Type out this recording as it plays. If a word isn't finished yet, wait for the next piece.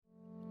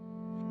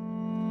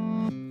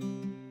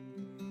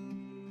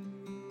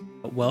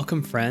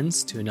Welcome,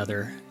 friends, to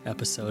another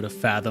episode of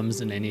Fathoms,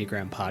 an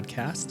Enneagram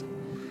podcast.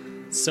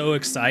 So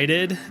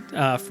excited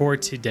for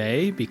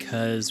today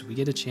because we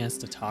get a chance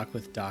to talk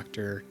with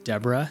Dr.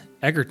 Deborah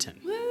Egerton.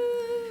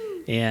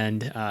 Woo!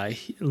 And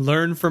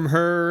learn from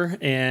her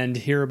and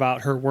hear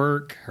about her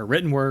work, her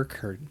written work,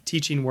 her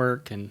teaching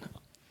work, and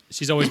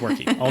she's always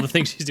working, all the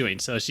things she's doing.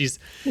 So she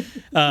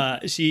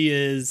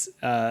is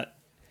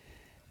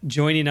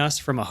joining us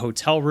from a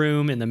hotel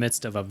room in the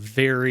midst of a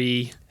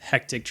very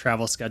hectic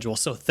travel schedule.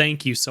 So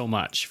thank you so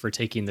much for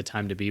taking the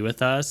time to be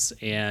with us.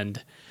 And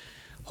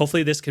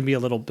hopefully this can be a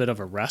little bit of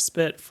a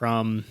respite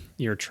from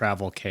your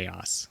travel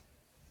chaos.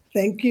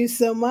 Thank you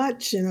so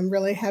much. And I'm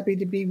really happy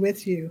to be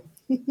with you.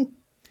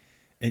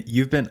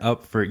 You've been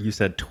up for, you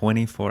said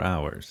 24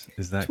 hours.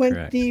 Is that 24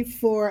 correct?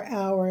 24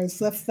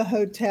 hours. Left the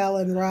hotel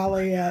in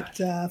Raleigh at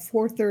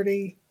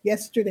 4:30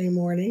 yesterday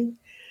morning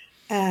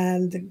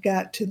and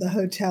got to the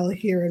hotel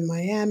here in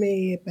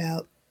Miami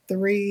about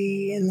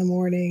 3 in the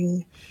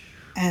morning.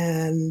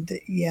 And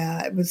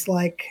yeah, it was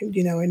like, I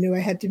knew I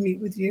had to meet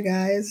with you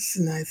guys.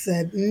 And I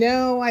said,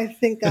 no, I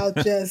think I'll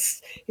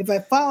just, if I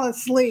fall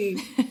asleep,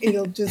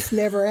 it'll just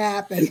never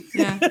happen.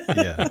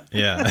 Yeah.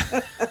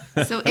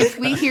 So if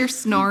we hear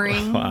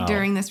snoring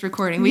during this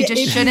recording, we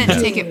just shouldn't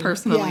take it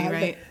personally,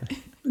 right?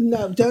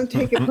 No, don't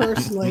take it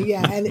personally.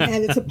 Yeah. And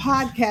it's a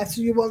podcast,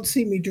 so you won't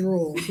see me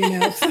drool,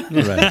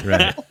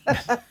 Right.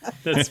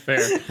 That's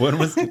fair. When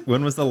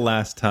was the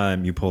last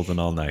time you pulled an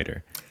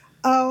all-nighter?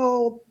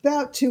 Oh,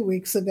 about 2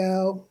 weeks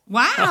ago.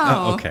 Wow.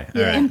 Oh, okay.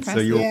 All right. Impressive.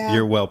 So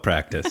you're well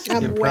practiced.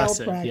 I'm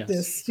Impressive, well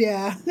practiced.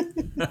 Yeah.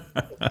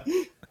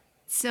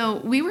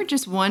 So we were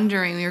just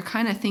wondering, we were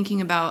kind of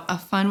thinking about a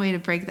fun way to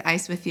break the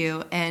ice with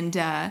you. And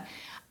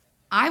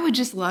I would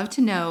just love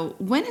to know,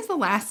 when is the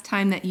last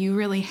time that you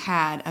really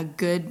had a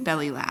good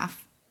belly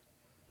laugh?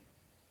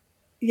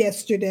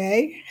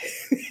 Yesterday,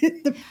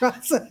 the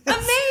process.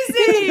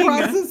 Amazing! The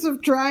process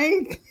of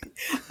trying.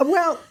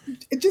 Well,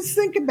 just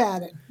think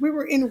about it. We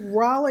were in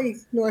Raleigh,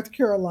 North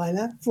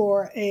Carolina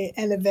for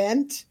an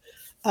event.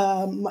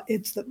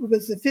 It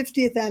was the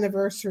 50th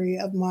anniversary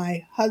of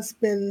my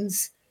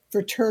husband's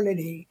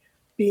fraternity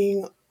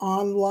being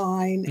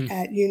online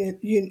at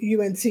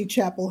UNC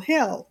Chapel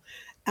Hill.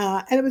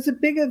 And it was a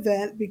big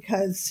event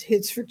because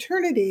his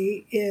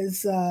fraternity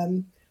is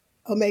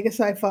Omega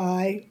Psi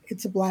Phi.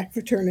 It's a Black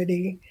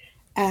fraternity.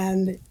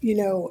 And,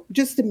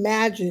 just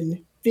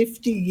imagine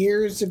 50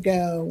 years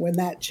ago when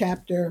that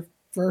chapter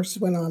first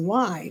went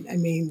online. I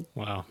mean,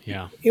 Wow.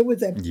 Yeah. it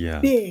was a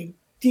big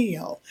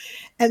deal.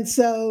 And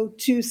so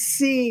to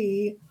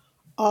see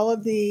all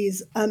of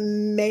these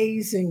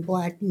amazing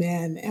Black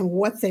men and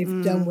what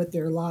they've done with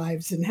their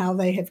lives and how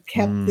they have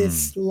kept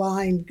this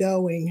line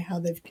going, how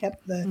they've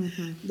kept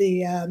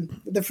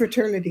the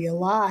fraternity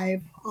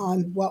alive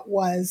on what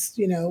was,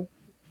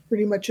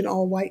 pretty much an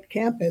all-white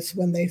campus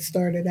when they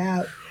started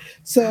out.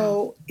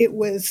 So it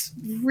was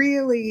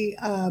really,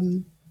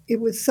 it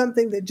was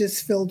something that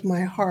just filled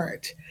my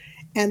heart.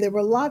 And there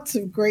were lots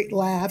of great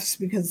laughs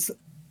because, of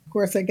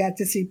course, I got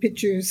to see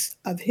pictures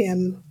of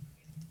him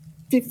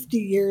 50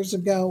 years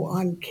ago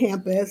on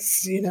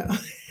campus,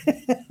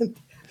 with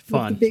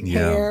the big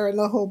hair and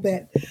the whole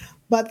bit.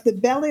 But the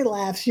belly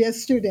laughs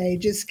yesterday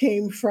just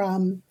came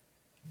from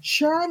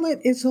Charlotte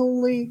is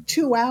only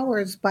 2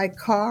 hours by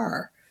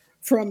car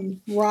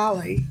from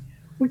Raleigh.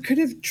 We could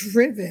have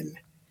driven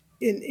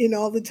in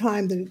all the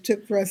time that it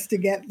took for us to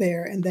get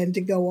there and then to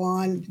go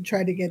on and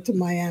try to get to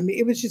Miami.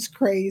 It was just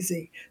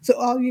crazy.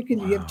 So you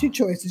have two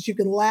choices. You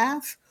can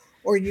laugh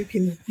or you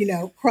can,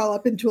 crawl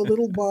up into a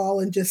little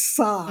ball and just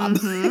sob.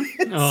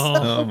 Mm-hmm.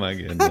 Oh my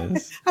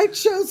goodness. I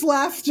chose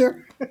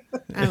laughter.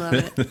 I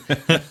love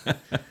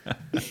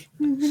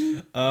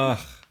it.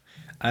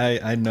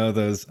 I know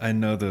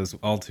those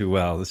all too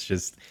well. It's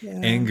just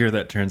anger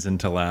that turns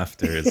into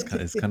laughter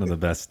is kind of the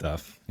best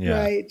stuff.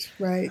 Yeah.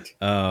 Right.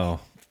 Oh,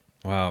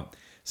 wow.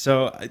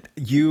 So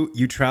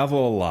you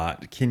travel a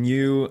lot.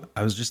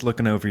 I was just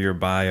looking over your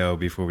bio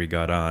before we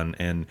got on,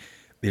 and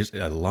there's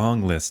a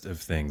long list of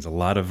things, a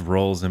lot of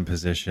roles and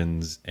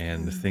positions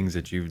and the things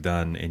that you've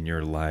done in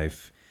your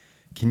life.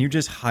 Can you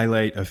just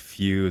highlight a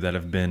few that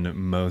have been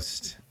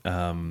most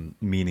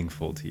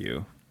meaningful to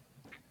you?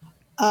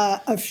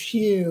 A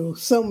few.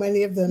 So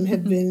many of them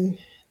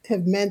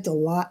have meant a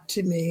lot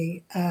to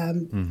me.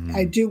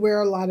 I do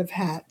wear a lot of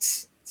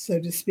hats,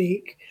 so to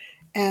speak.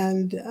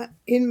 And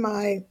in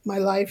my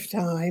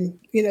lifetime,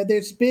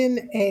 there's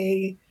been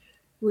a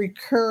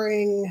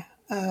recurring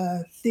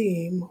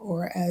theme,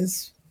 or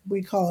as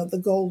we call it, the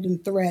golden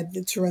thread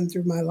that's run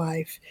through my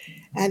life.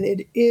 And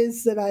it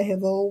is that I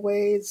have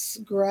always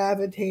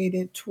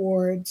gravitated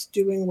towards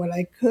doing what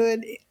I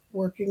could,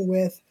 working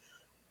with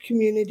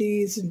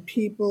communities and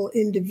people,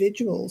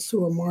 individuals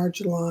who are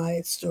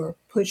marginalized or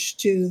pushed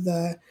to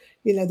the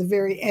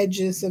very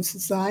edges of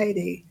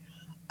society.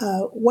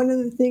 One of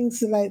the things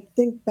that I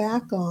think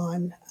back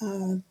on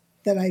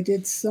that I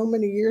did so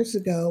many years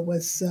ago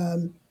was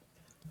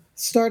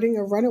starting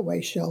a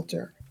runaway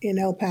shelter in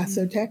El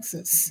Paso,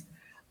 Texas.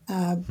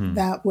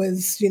 That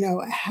was,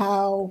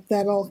 how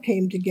that all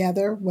came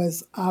together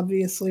was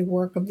obviously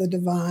work of the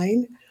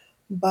divine.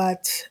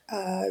 But,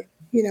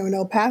 in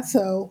El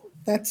Paso,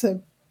 that's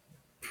a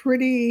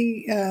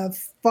pretty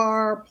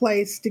far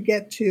place to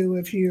get to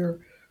if you're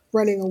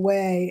running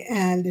away.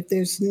 And if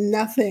there's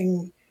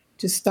nothing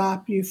to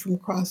stop you from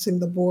crossing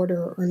the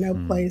border or no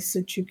place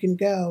that you can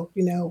go,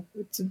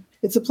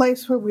 it's a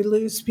place where we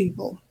lose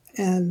people.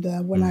 And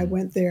when I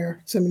went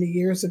there so many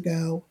years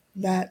ago,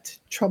 that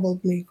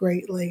troubled me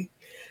greatly.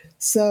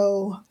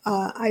 So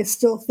I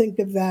still think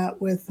of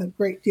that with a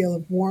great deal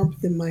of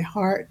warmth in my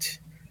heart.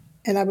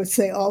 And I would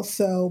say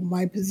also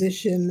my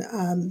position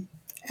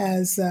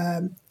as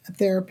a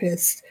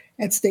therapist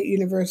at State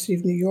University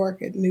of New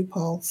York at New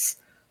Paltz,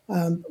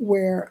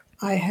 where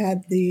I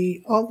had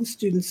all the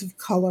students of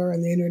color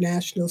and the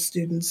international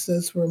students.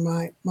 Those were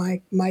my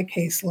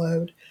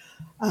caseload,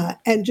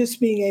 and just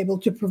being able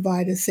to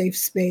provide a safe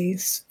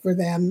space for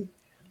them.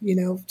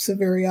 So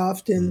very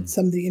often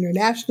some of the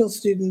international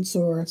students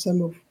or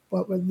some of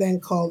what were then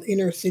called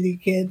inner city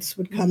kids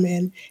would come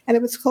in, and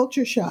it was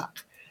culture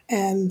shock,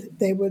 and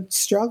they would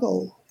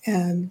struggle.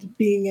 And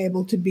being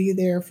able to be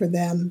there for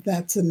them,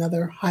 that's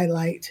another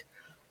highlight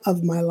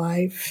of my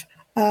life.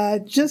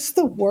 Just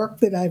the work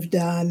that I've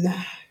done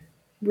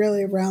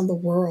really around the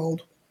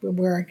world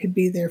where I could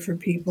be there for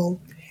people.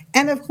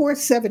 And of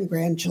course, 7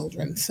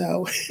 grandchildren.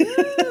 So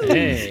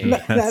Hey.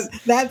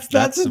 that's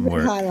a some big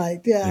work.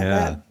 highlight.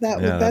 Yeah,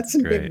 that's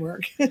some great. big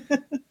work.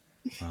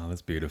 Wow,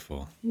 that's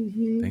beautiful.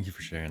 Thank you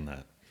for sharing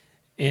that.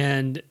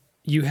 And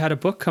you had a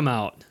book come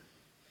out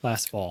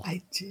last fall.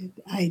 I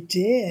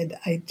did.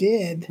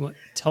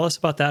 Tell us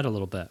about that a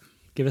little bit.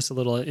 Give us a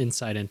little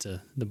insight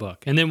into the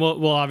book. And then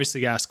we'll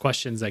obviously ask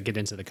questions that get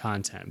into the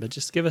content, but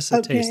just give us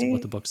a taste of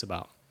what the book's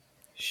about.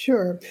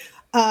 Sure.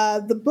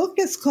 The book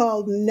is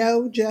called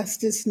No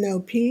Justice, No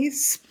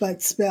Peace,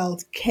 but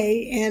spelled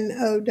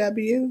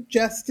KNOW,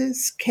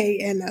 Justice,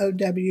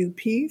 KNOW,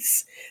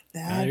 Peace.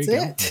 That's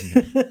it.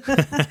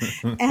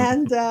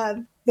 And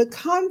the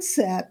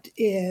concept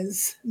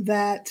is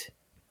that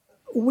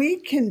we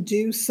can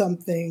do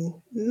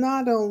something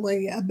not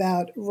only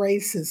about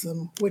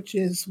racism, which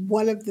is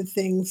one of the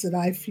things that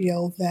I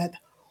feel that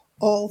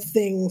all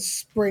things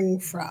spring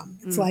from.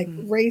 It's like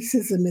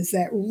racism is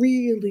that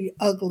really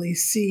ugly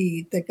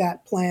seed that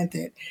got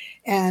planted,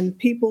 and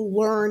people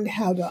learned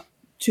how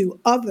to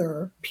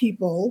other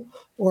people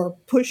or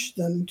push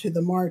them to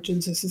the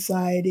margins of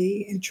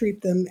society and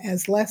treat them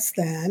as less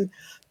than,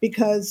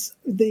 because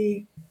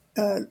the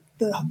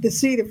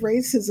seed of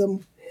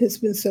racism has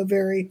been so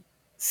very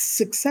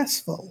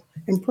successful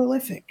and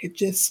prolific. It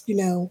just,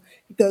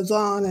 it goes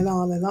on and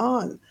on and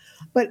on.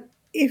 But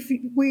if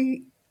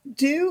we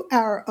do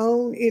our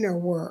own inner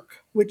work,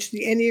 which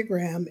the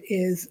Enneagram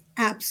is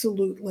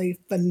absolutely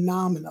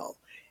phenomenal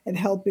at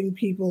helping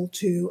people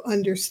to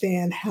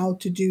understand how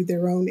to do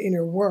their own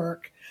inner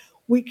work,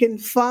 we can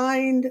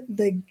find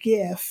the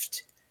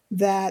gift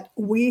that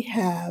we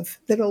have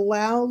that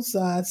allows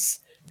us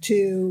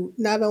to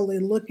not only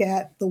look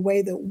at the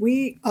way that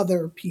we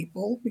other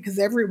people, because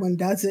everyone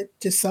does it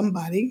to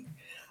somebody,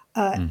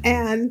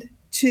 and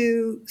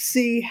to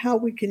see how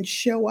we can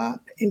show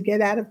up and get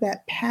out of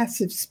that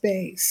passive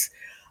space.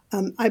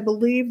 I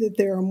believe that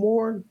there are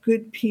more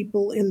good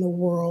people in the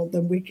world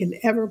than we can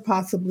ever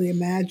possibly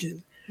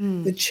imagine.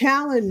 The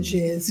challenge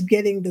is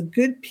getting the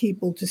good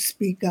people to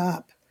speak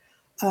up.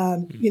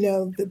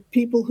 The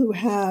people who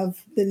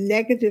have the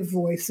negative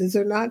voices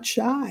are not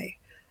shy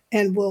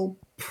and will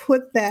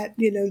put that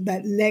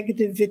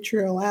negative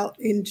vitriol out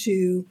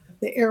into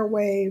the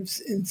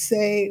airwaves and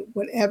say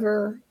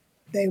whatever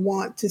they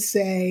want to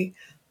say.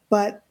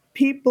 But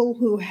people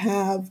who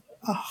have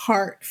a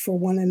heart for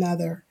one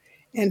another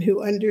and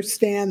who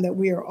understand that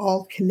we are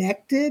all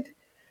connected,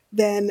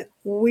 then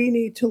we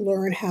need to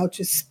learn how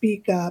to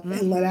speak up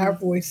and let our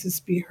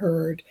voices be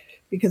heard,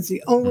 because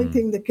the only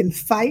thing that can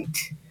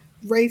fight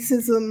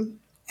racism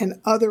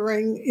and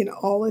othering in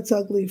all its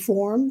ugly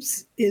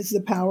forms is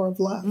the power of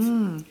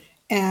love.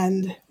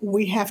 And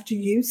we have to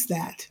use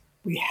that.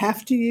 We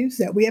have to use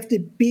that. We have to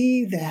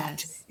be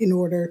that in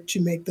order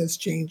to make those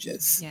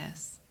changes.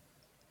 Yes.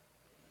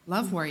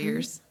 Love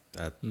warriors.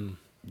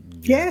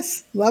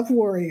 Yes, love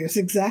warriors,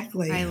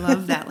 exactly. I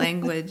love that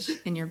language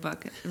in your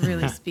book. It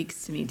really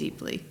speaks to me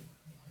deeply.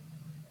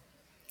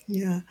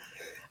 Yeah.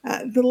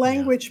 The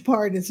language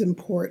part is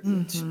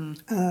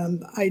important.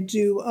 I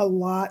do a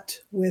lot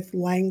with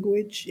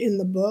language in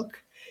the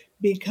book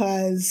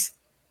because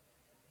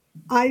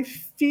I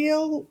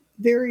feel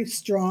very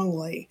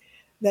strongly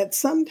that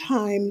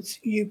sometimes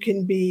you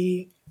can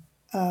be,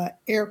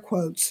 air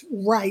quotes,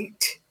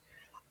 right,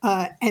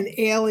 and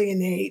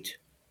alienate,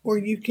 or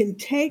you can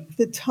take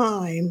the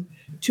time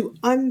to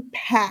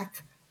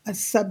unpack a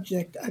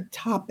subject, a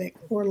topic,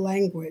 or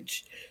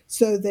language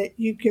so that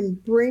you can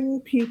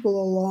bring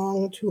people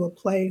along to a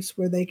place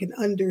where they can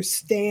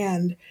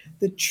understand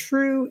the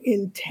true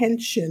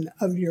intention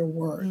of your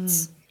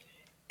words.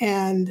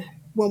 And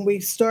when we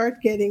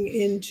start getting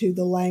into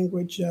the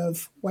language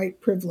of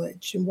white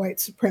privilege and white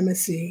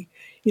supremacy,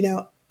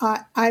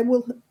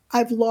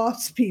 I've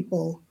lost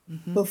people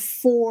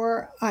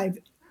before I've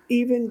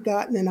even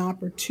gotten an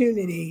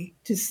opportunity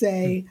to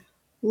say,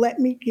 let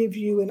me give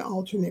you an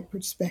alternate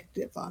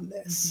perspective on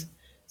this.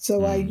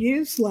 So I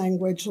use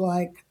language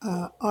like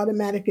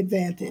automatic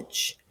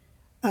advantage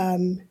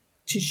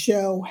to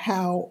show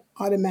how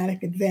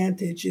automatic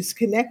advantage is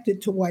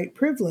connected to white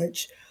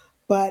privilege,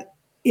 but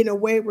in a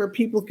way where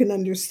people can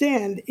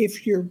understand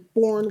if you're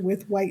born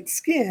with white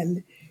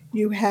skin,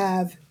 you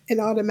have an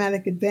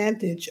automatic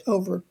advantage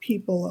over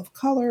people of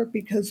color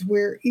because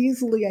we're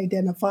easily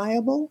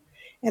identifiable,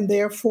 and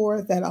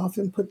therefore that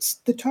often puts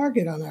the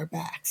target on our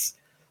backs.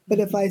 But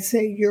if I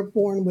say you're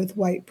born with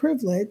white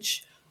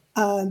privilege,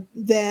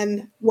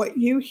 then what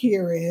you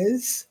hear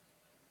is,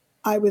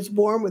 I was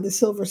born with a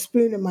silver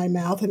spoon in my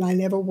mouth and I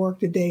never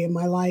worked a day in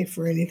my life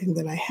for anything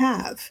that I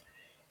have.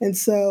 And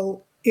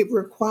so it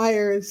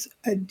requires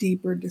a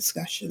deeper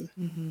discussion.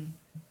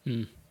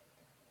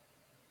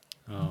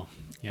 Oh,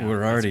 yeah.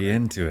 We're that's already great.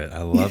 into it.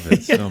 I love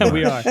it so much.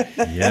 We are.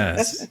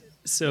 Yes.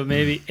 So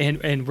maybe,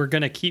 and we're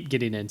going to keep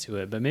getting into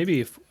it, but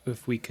maybe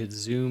if we could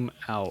zoom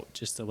out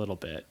just a little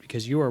bit,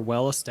 because you are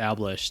well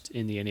established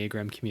in the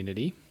Enneagram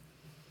community.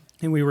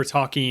 And we were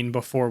talking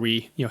before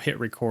we hit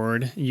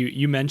record.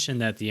 You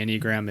mentioned that the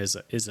Enneagram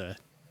is a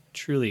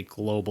truly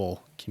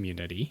global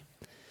community.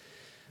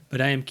 But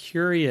I am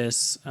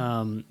curious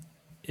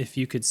if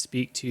you could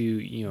speak to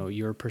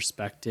your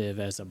perspective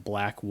as a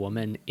Black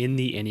woman in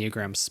the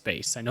Enneagram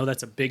space. I know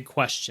that's a big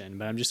question,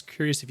 but I'm just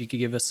curious if you could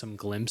give us some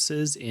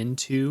glimpses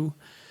into,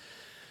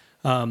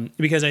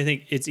 because I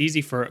think it's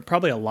easy for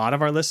probably a lot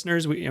of our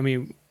listeners.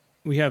 We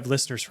have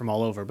listeners from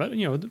all over, but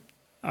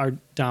our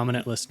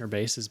dominant listener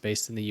base is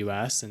based in the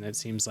U.S., and it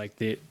seems like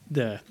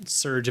the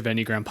surge of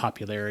Enneagram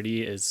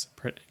popularity is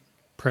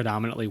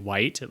predominantly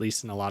white, at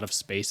least in a lot of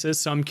spaces.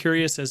 So I'm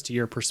curious as to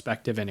your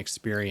perspective and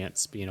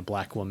experience being a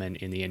Black woman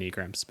in the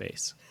Enneagram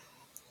space.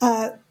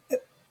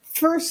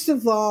 First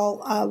of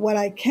all, what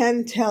I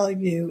can tell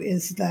you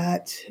is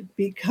that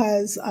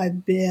because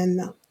I've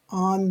been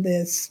on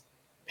this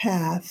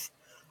path,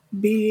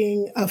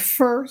 being a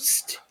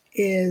first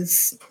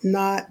is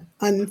not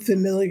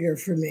unfamiliar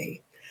for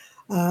me.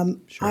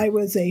 Sure. I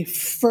was a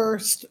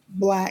first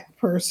Black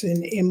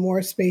person in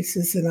more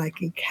spaces than I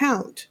can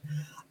count.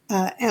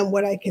 And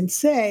what I can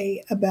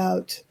say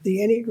about the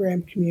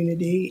Enneagram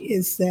community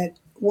is that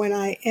when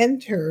I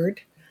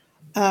entered,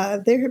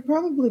 there had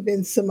probably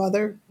been some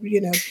other,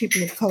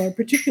 people of color,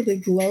 particularly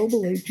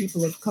globally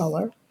people of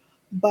color.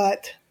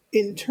 But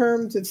in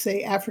terms of,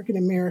 say, African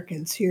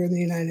Americans here in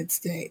the United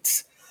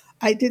States,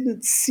 I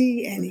didn't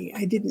see any.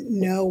 I didn't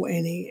know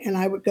any. And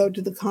I would go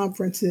to the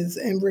conferences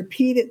and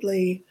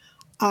repeatedly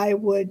I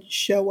would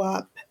show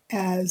up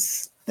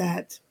as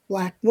that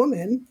Black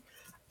woman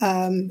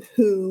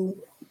who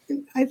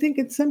I think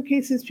in some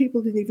cases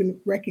people didn't even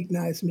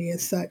recognize me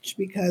as such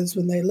because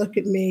when they look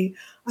at me,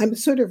 I'm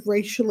sort of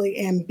racially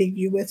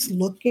ambiguous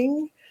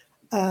looking.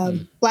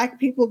 Black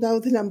people know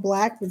that I'm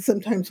Black, but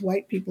sometimes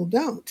white people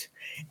don't,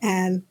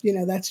 and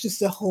that's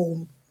just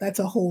that's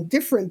a whole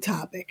different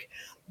topic.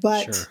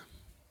 But Sure.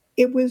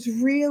 it was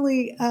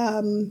really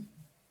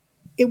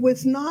it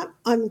was not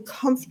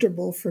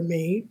uncomfortable for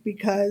me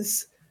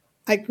because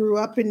I grew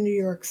up in New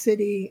York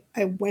City.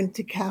 I went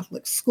to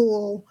Catholic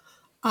school.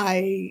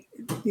 I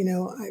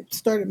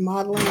started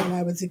modeling when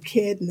I was a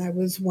kid, and I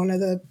was one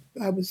of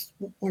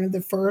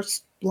the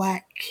first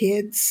Black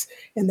kids,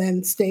 and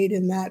then stayed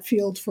in that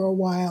field for a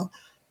while.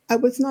 I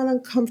was not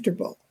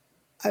uncomfortable.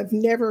 I've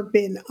never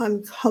been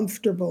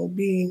uncomfortable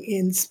being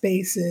in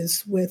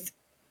spaces with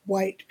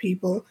white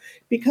people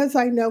because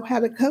I know how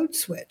to code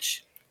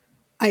switch.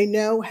 I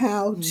know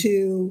how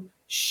to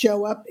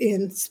show up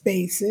in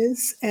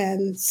spaces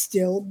and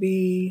still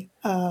be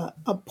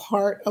a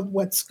part of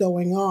what's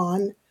going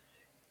on.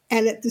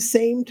 And at the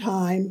same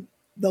time,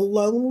 the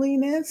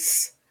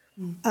loneliness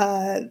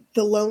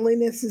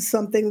is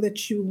something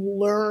that you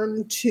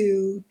learn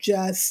to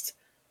just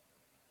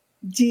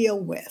deal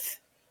with.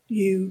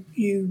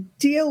 You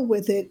deal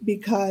with it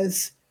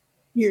because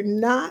you're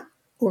not,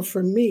 or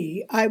for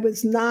me, I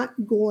was not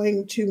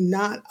going to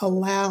not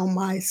allow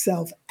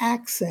myself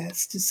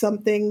access to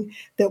something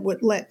that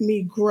would let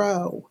me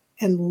grow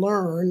and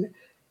learn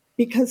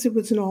because it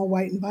was an all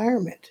white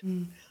environment.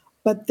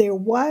 But there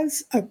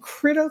was a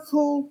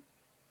critical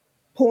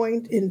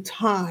point in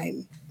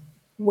time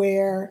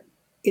where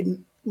it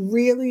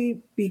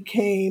really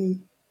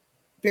became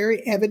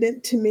very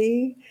evident to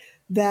me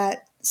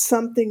that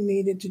something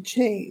needed to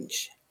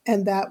change.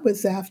 And that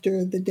was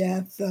after the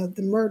death of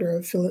the murder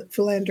of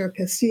Philander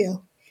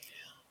Castile.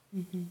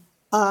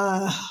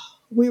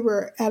 We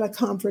were at a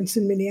conference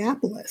in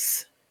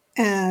Minneapolis,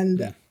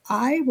 and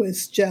I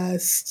was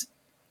just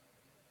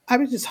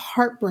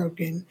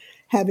heartbroken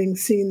having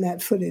seen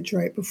that footage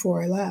right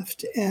before I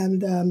left.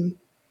 And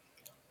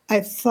I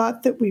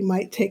thought that we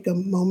might take a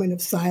moment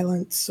of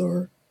silence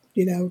or,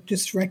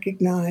 just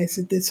recognize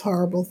that this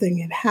horrible thing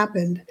had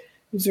happened.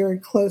 It was very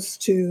close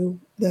to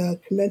the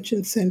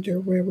convention center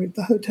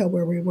the hotel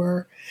where we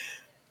were.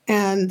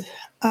 And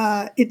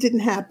it didn't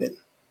happen.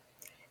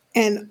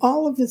 And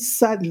all of a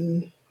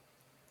sudden,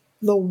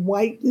 the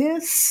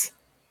whiteness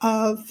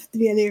of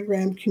the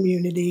Enneagram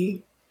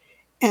community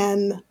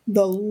and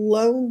the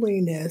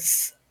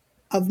loneliness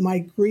of my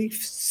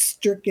grief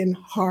stricken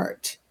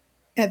heart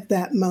at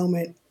that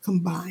moment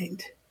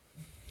combined.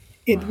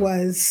 It Wow.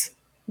 was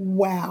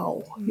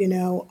wow,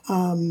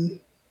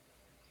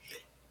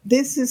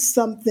 this is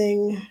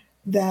something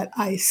that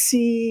I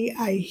see,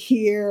 I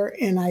hear,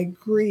 and I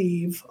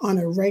grieve on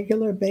a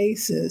regular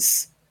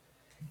basis.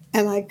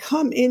 And I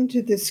come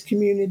into this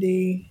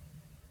community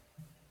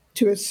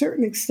to a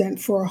certain extent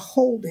for a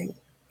holding,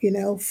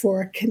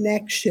 for a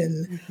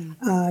connection,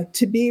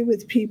 to be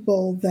with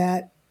people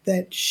that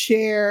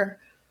share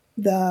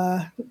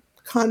the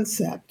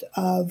concept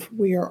of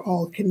we are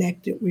all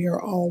connected, we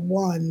are all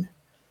one.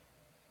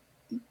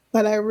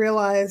 But I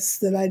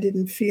realized that I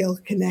didn't feel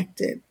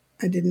connected.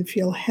 I didn't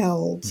feel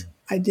held.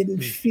 I didn't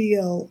Mm.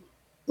 feel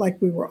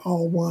like we were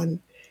all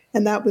one.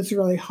 And that was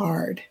really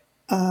hard.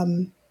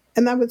 And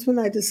that was when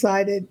I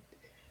decided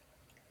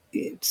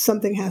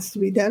something has to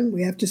be done.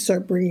 We have to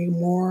start bringing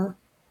more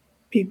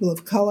people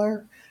of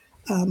color,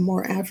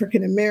 more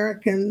African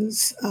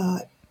Americans,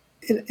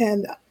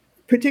 and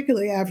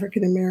particularly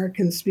African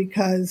Americans,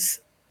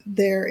 because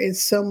there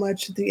is so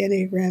much that the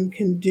Enneagram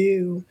can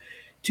do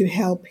to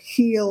help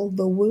heal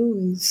the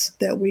wounds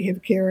that we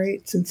have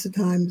carried since the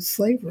time of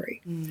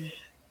slavery.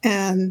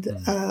 And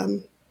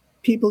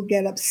people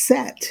get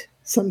upset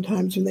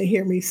sometimes when they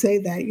hear me say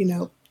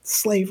that,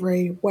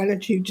 slavery, why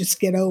don't you just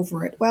get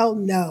over it? Well,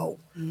 no,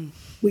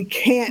 we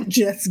can't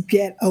just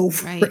get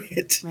over Right,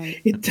 it. right.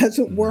 It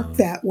doesn't work No.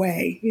 that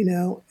way.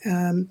 Mm.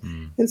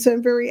 And so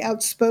I'm very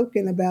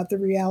outspoken about the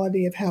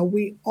reality of how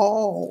we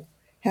all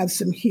have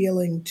some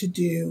healing to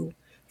do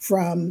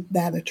from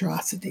that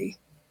atrocity.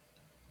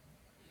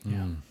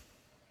 Yeah.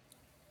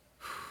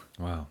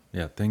 Wow.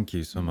 Yeah. Thank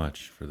you so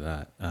much for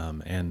that.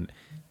 And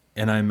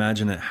I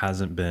imagine it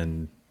hasn't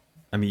been.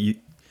 I mean,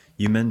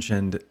 you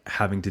mentioned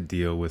having to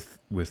deal with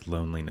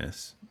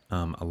loneliness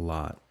a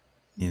lot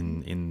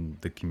in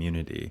the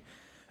community.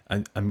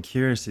 I'm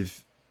curious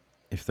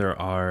if there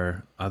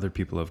are other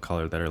people of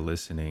color that are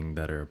listening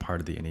that are a part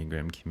of the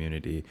Enneagram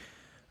community.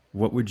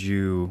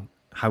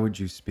 How would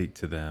you speak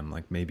to them?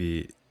 Like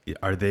maybe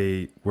are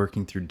they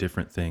working through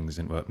different things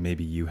and what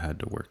maybe you had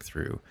to work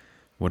through?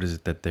 What is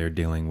it that they're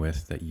dealing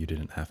with that you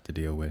didn't have to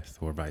deal with,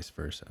 or vice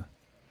versa?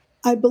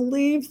 I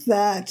believe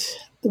that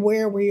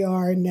where we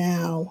are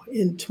now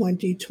in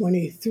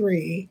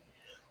 2023,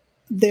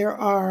 there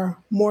are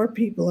more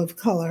people of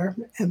color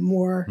and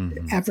more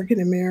Mm-hmm.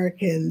 African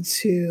Americans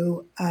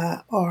who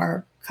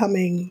are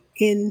coming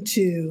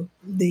into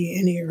the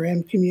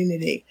Enneagram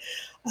community.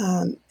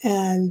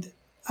 And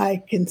I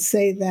can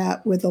say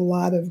that with a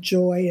lot of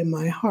joy in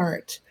my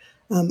heart.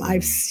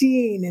 I've Mm.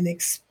 seen an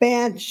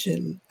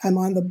expansion. I'm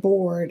on the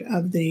board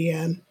of the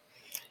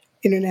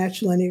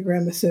International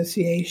Enneagram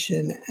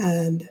Association,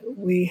 and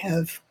we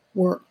have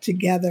worked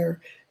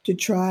together to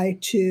try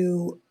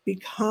to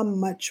become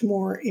much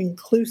more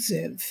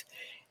inclusive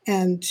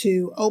and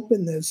to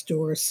open those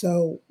doors.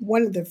 So,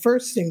 one of the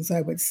first things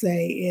I would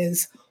say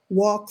is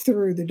walk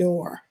through the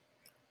door.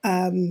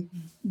 Um,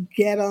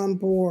 get on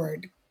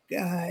board.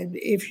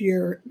 If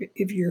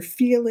you're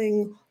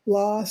feeling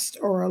lost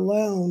or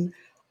alone,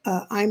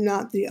 I'm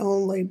not the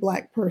only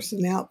Black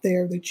person out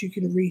there that you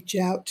can reach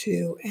out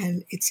to,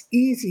 and it's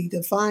easy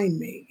to find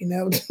me.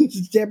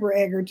 It's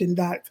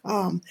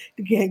DeborahEgerton.com.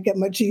 You can't get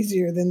much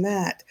easier than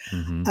that.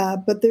 Mm-hmm.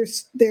 But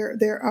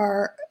there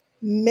are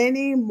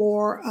many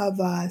more of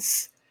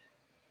us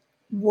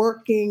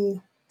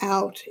working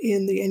out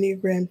in the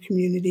Enneagram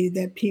community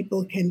that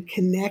people can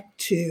connect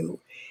to,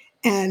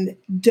 and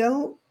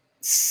don't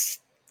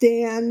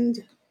stand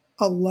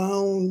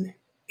alone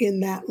in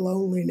that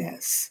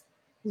loneliness.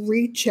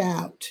 Reach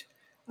out.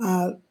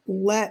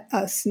 Let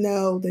us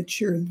know that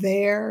you're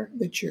there,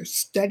 that you're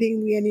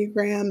studying the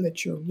Enneagram,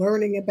 that you're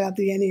learning about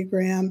the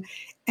Enneagram,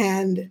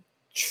 and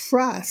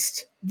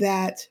trust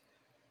that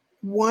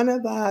one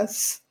of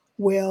us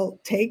will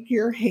take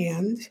your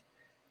hand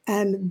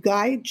and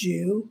guide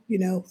you,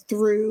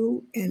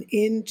 through and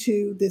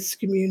into this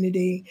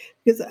community.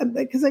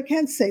 Because I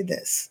can say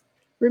this.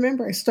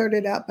 Remember, I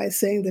started out by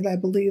saying that I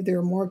believe there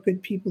are more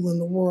good people in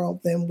the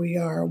world than we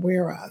are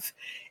aware of.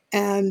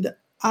 And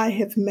I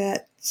have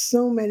met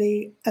so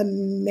many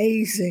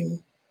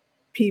amazing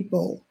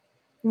people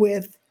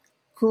with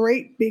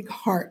great big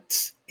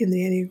hearts in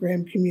the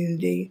Enneagram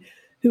community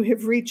who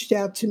have reached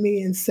out to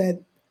me and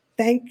said,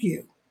 "Thank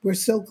you. We're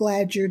so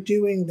glad you're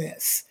doing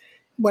this."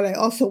 What I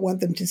also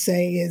want them to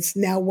say is,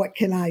 "Now what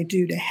can I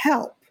do to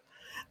help?"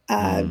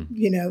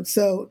 Mm.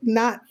 So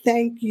not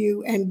 "thank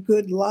you and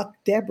good luck,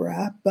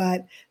 Deborah,"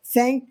 but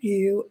 "thank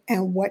you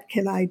and what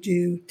can I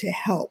do to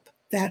help?"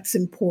 That's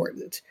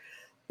important.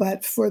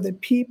 But for the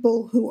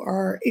people who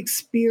are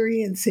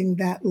experiencing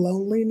that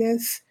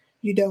loneliness,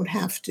 you don't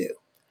have to.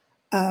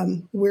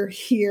 We're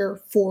here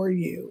for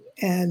you,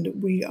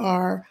 and we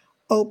are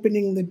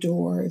opening the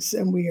doors,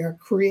 and we are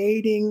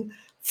creating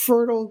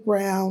fertile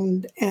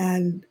ground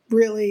and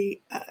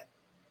really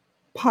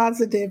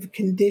positive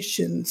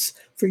conditions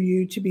for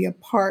you to be a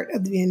part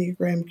of the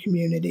Enneagram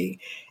community.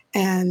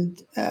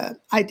 And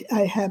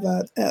I have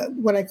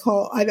what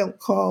I don't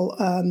call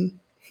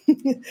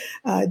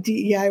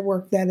DEI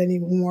work that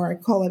anymore. I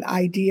call it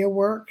idea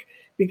work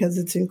because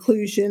it's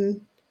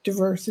inclusion,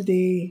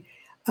 diversity,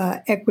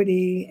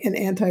 equity, and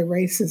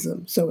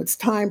anti-racism. So it's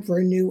time for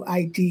a new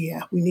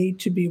idea. We need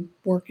to be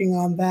working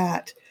on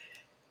that.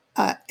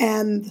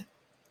 And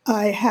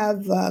I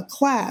have a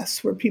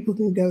class where people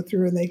can go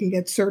through and they can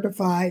get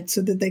certified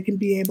so that they can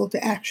be able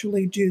to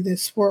actually do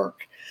this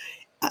work.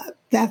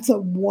 That's a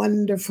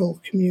wonderful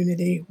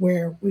community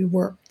where we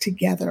work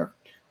together.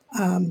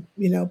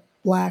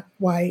 Black,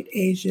 white,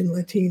 Asian,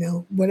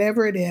 Latino,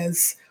 whatever it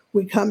is,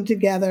 we come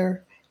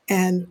together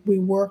and we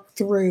work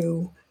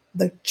through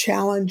the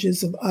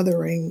challenges of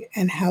othering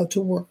and how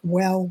to work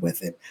well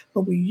with it.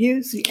 But we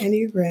use the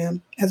Enneagram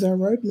as our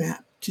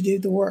roadmap to do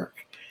the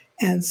work.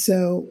 And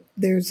so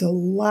there's a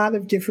lot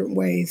of different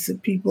ways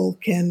that people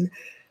can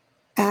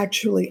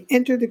actually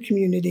enter the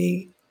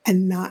community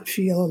and not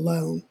feel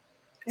alone.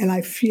 And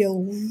I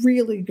feel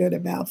really good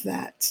about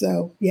that.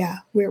 So yeah,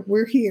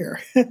 we're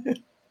here.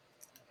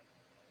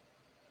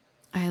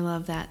 I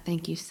love that.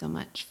 Thank you so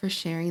much for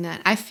sharing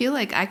that. I feel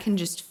like I can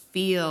just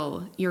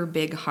feel your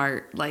big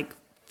heart, like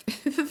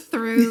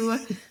through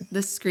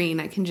the screen.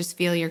 I can just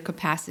feel your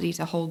capacity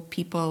to hold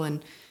people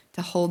and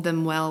to hold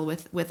them well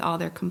with all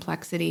their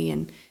complexity.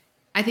 And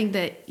I think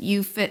that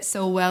you fit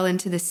so well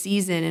into the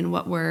season and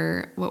what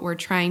we're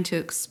trying to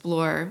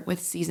explore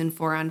with season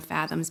 4 on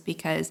Fathoms,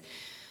 because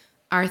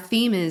our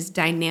theme is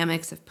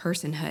dynamics of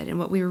personhood. And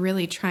what we're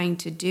really trying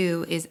to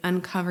do is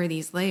uncover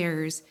these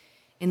layers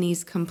and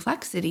these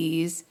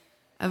complexities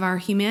of our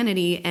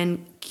humanity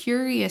and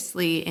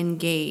curiously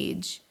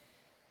engage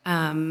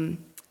the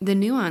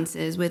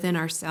nuances within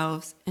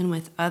ourselves and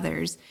with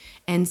others.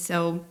 And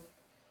so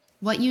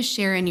what you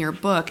share in your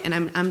book,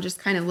 and I'm just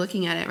kind of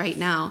looking at it right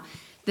now,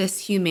 this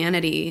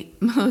humanity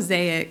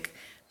mosaic,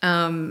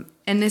 and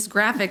this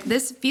graphic,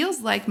 this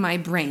feels like my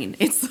brain.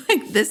 It's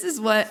like, this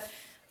is what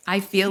I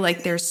feel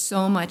like. There's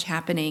so much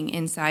happening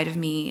inside of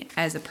me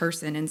as a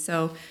person. And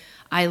so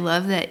I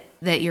love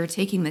that you're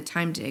taking the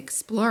time to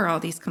explore all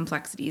these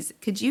complexities.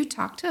 Could you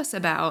talk to us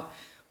about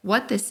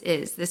what this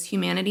is, this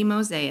humanity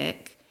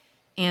mosaic,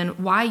 and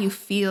why you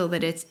feel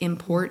that it's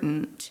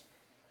important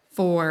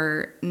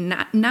for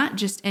not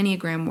just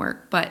Enneagram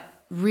work, but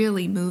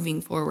really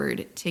moving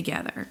forward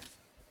together?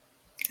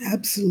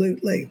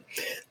 Absolutely.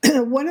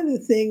 One of the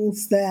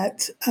things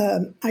that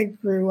I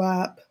grew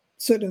up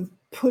sort of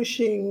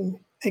pushing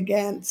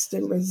against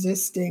and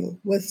resisting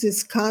was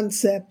this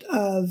concept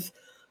of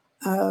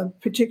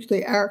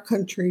particularly our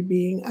country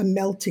being a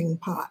melting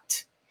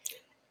pot.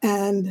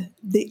 And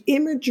the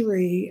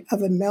imagery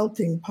of a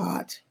melting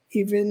pot,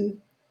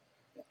 even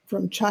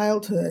from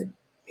childhood,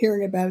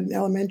 hearing about it in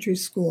elementary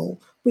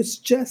school, was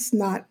just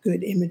not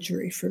good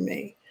imagery for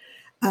me.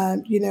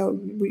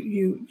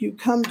 You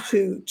come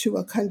to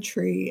a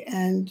country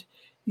and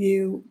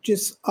you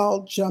just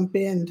all jump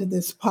into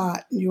this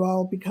pot and you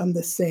all become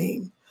the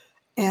same.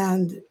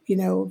 And,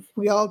 if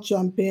we all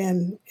jump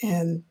in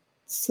and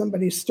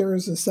somebody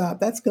stirs us up,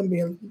 that's going to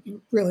be a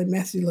really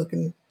messy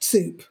looking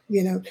soup,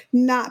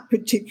 not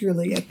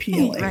particularly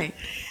appealing. Right.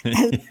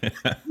 And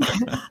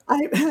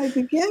I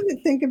began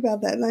to think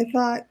about that and I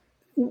thought,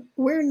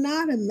 we're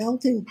not a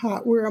melting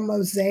pot, we're a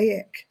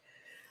mosaic.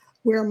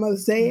 We're a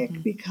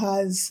mosaic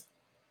because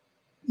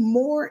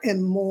more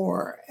and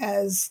more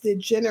as the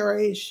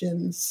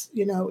generations,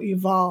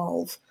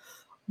 evolve,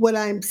 what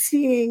I'm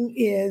seeing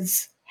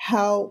is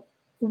how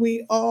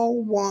we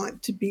all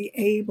want to be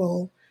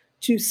able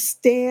to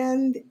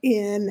stand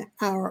in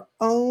our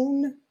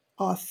own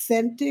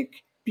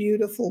authentic,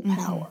 beautiful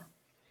power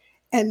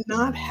and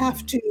not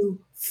have to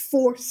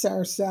force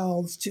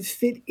ourselves to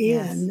fit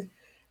Yes. in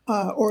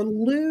or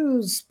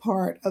lose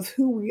part of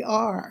who we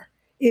are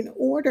in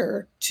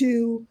order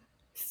to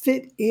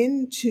fit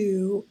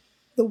into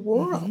the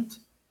world.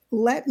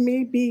 Let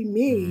me be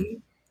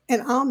me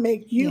and I'll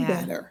make you Yeah.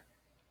 better.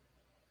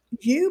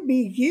 You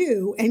be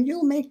you and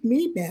you'll make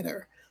me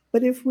better.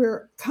 But if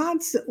we're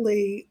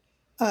constantly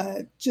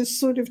just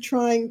sort of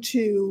trying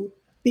to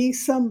be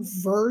some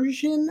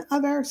version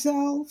of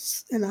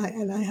ourselves, and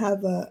I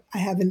have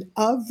an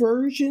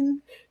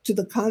aversion to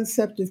the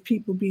concept of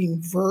people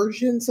being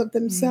versions of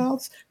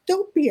themselves.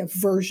 Don't be a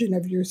version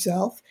of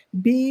yourself.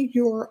 Be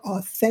your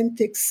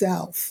authentic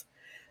self.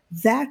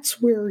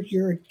 That's where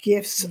your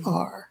gifts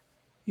are.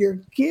 Your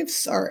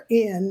gifts are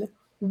in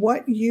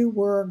what you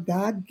were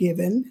God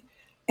given.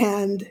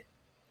 And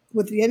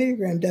what the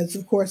Enneagram does,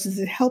 of course, is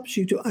it helps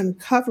you to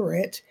uncover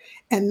it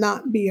and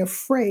not be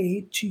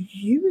afraid to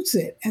use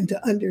it and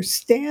to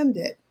understand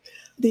it.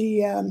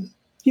 The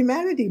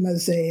humanity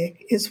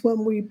mosaic is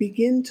when we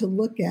begin to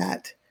look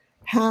at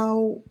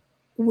how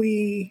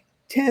we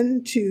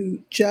tend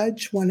to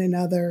judge one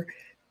another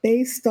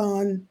based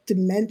on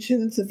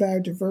dimensions of our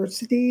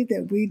diversity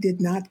that we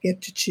did not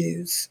get to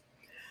choose.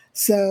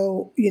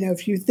 So,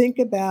 if you think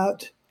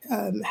about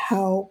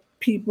how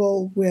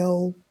people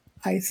will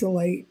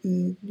isolate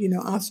and,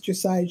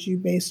 ostracize you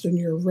based on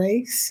your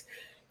race,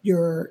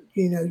 your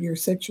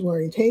sexual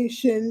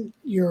orientation,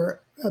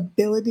 your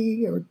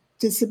ability or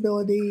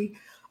disability,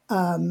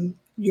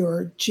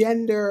 your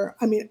gender.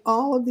 I mean,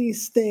 all of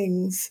these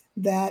things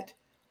that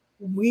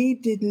we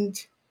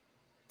didn't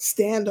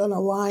stand on a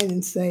line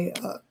and say,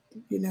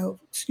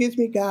 excuse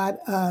me, God,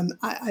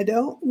 I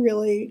don't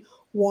really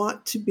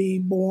want to be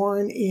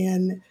born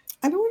in,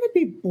 I don't want to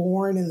be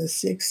born in the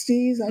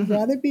 60s. I'd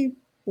rather be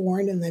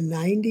born in the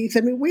 90s. I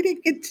mean, we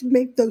didn't get to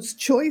make those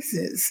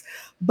choices,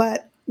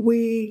 but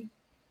we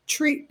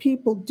treat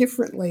people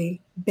differently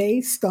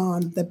based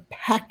on the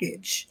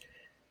package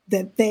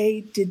that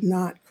they did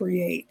not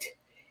create.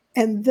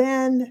 And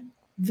then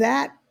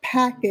that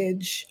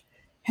package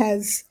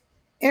has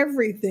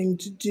everything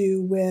to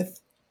do with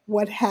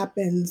what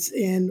happens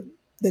in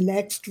the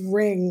next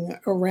ring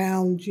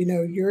around,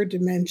 your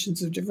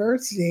dimensions of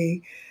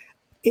diversity.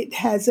 It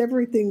has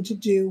everything to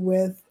do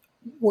with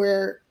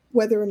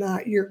whether or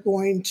not you're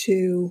going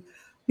to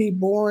be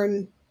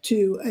born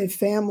to a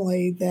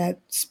family that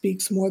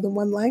speaks more than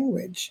one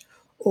language,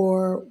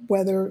 or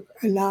whether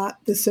or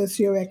not the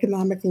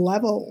socioeconomic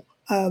level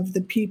of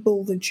the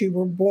people that you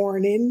were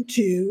born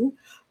into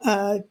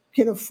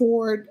can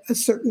afford a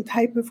certain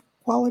type of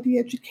quality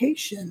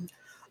education,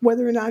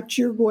 whether or not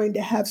you're going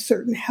to have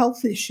certain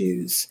health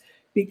issues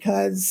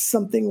because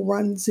something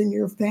runs in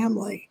your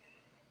family.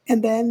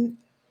 And then,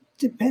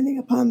 depending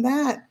upon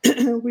that,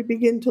 we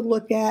begin to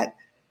look at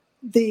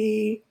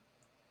the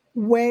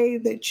way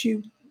that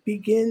you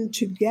begin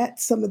to get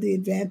some of the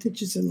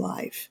advantages in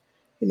life.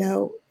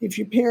 If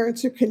your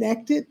parents are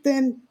connected,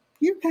 then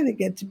you kind of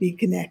get to be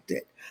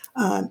connected.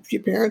 If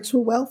your parents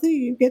were wealthy,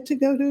 you get to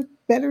go to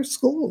better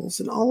schools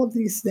and all of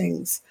these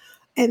things.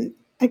 And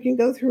I can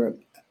go through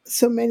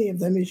so many of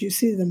them as you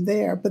see them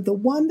there. But the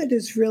one that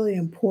is really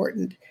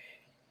important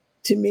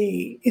to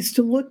me is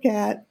to look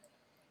at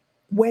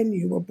when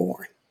you were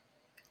born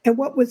and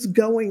what was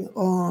going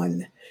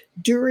on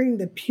during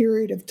the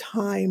period of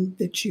time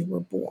that you were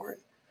born.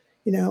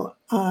 You know,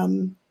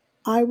 um,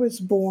 I was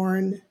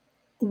born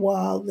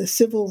while the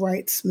civil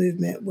rights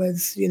movement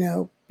was,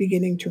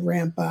 beginning to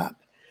ramp up.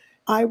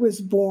 I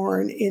was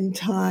born in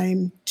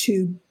time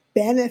to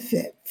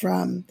benefit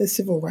from the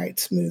civil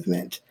rights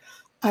movement.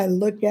 I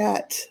look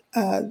at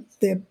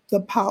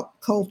the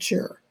pop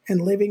culture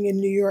and living in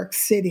New York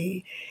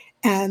City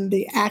and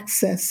the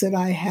access that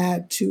I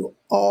had to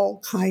all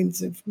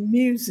kinds of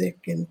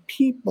music and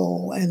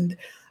people. And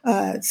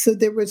so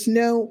there was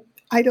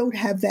I don't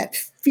have that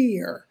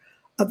fear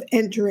of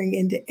entering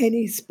into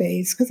any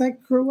space because I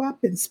grew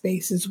up in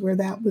spaces where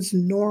that was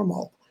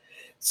normal.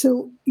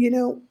 So,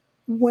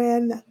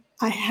 when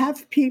I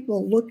have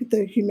people look at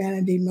the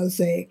humanity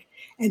mosaic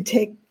and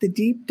take the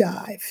deep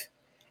dive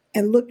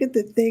and look at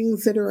the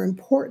things that are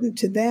important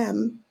to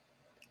them,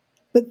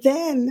 but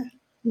then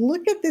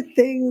look at the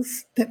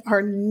things that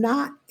are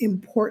not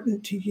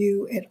important to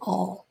you at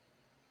all,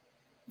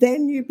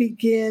 then you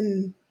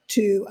begin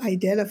to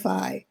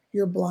identify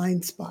your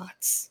blind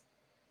spots.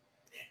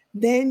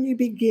 Then you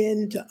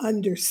begin to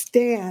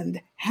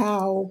understand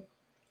how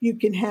you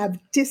can have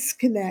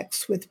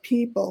disconnects with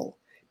people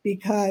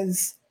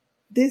because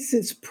this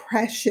is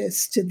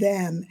precious to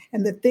them.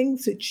 And the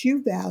things that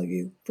you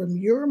value from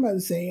your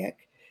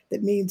mosaic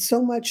that mean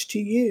so much to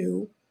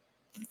you,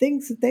 the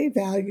things that they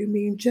value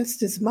mean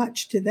just as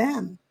much to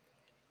them.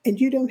 And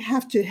you don't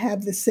have to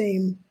have the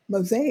same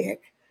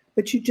mosaic,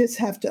 but you just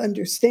have to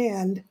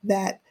understand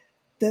that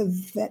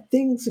that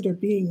things that are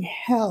being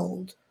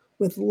held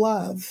with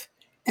love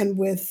and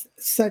with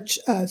such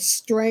a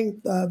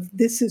strength of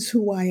this is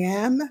who I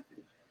am,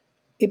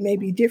 it may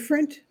be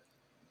different,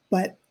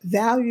 but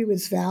value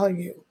is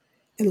value.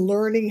 And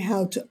learning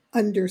how to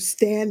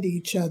understand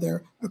each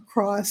other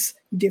across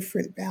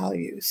different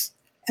values.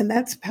 And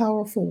that's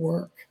powerful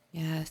work.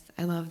 Yes,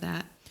 I love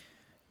that.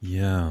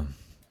 Yeah.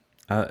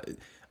 Uh,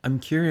 I'm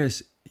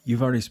curious,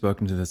 you've already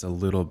spoken to this a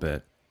little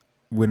bit.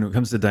 When it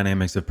comes to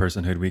dynamics of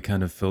personhood, we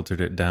kind of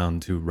filtered it down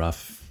to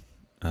rough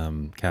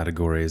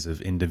categories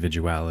of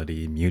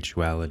individuality,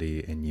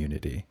 mutuality, and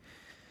unity.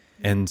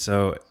 And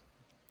so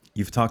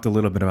you've talked a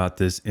little bit about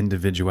this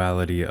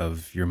individuality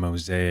of your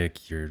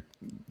mosaic, your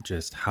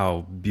just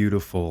how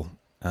beautiful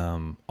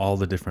all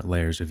the different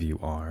layers of you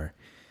are.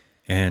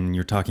 And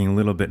you're talking a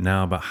little bit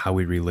now about how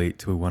we relate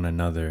to one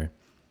another.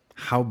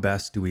 How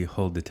best do we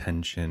hold the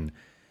tension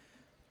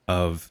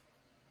of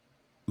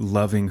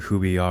loving who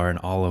we are and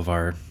all of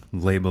our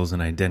labels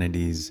and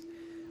identities,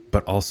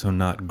 but also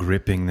not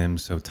gripping them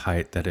so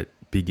tight that it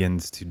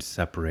begins to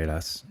separate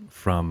us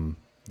from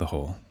the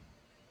whole?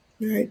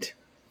 Right.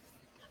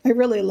 I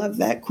really love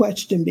that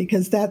question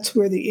because that's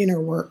where the inner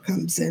work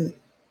comes in.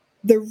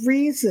 The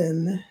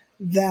reason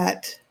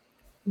that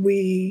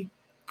we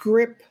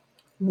grip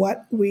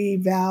what we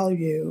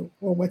value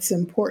or what's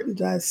important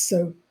to us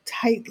so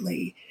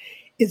tightly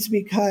is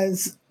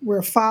because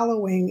we're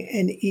following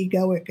an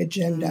egoic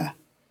agenda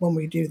when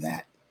we do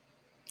that.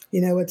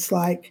 It's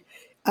like,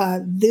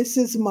 this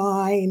is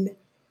mine,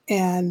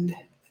 and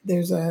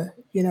there's a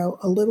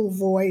little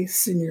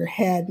voice in your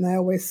head, and I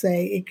always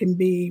say it can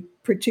be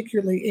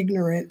particularly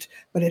ignorant,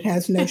 but it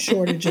has no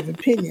shortage of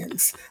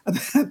opinions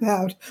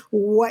about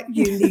what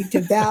you need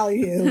to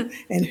value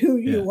and who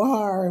Yeah. you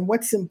are and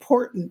what's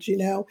important,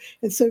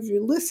 And so if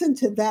you listen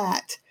to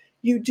that,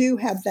 you do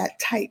have that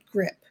tight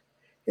grip.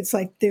 It's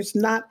like there's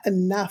not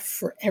enough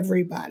for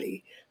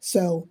everybody.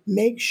 So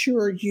make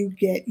sure you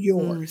get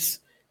yours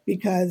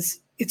because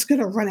it's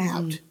going to run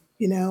out,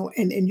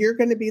 and you're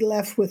going to be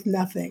left with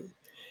nothing.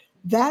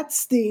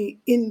 That's the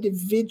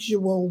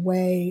individual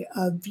way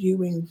of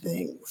viewing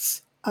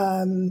things.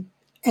 And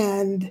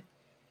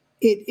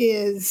it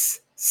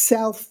is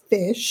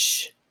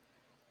selfish,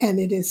 and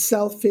it is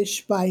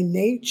selfish by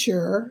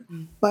nature,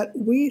 but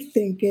we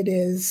think it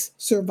is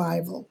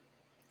survival.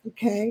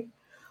 Okay.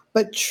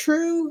 But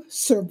true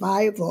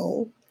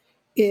survival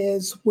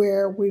is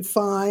where we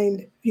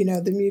find,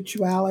 the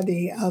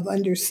mutuality of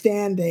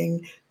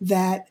understanding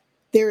that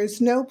there is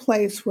no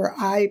place where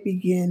I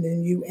begin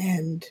and you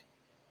end.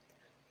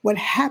 What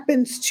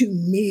happens to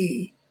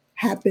me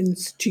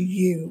happens to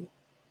you.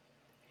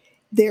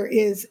 There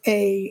is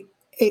a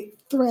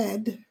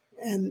thread,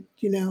 and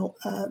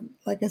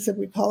like I said,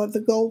 we call it the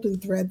golden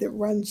thread that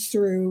runs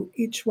through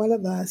each one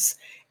of us.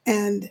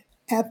 And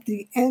at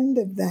the end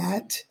of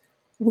that,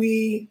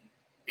 we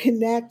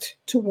connect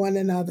to one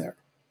another.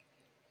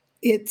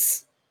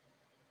 It's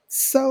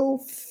so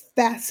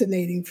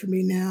fascinating for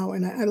me now,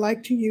 and I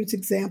like to use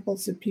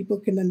examples that people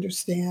can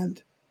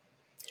understand.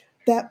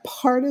 That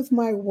part of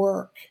my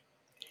work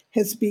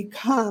has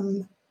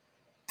become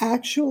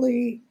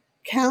actually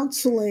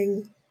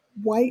counseling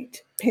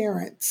white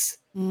parents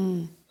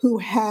who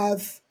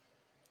have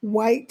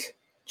white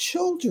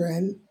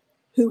children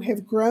who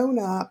have grown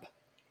up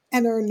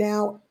and are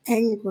now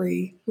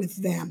angry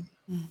with them.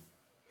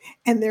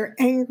 And they're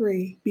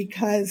angry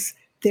because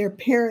their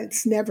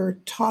parents never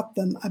taught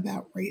them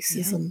about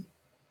racism.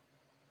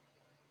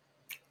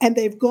 And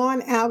they've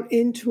gone out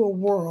into a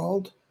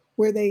world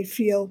where they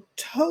feel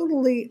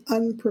totally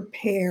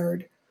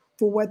unprepared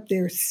for what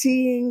they're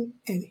seeing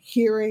and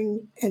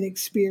hearing and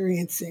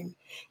experiencing.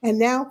 And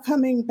now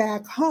coming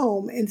back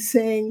home and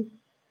saying,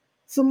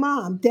 so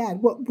mom,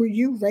 dad, what were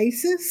you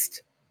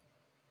racist?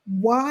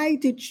 Why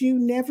did you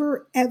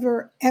never,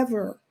 ever,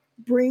 ever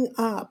bring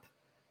up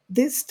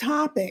this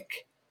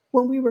topic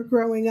when we were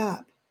growing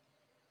up?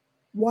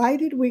 Why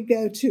did we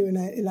go to,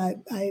 and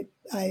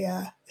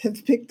I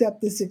have picked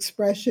up this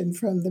expression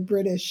from the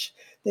British.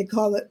 They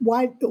call it,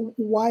 why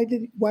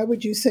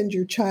would you send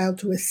your child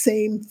to a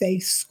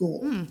same-face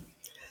school?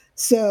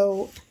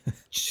 So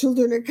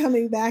children are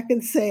coming back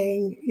and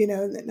saying,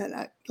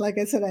 like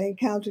I said, I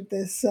encountered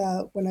this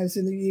when I was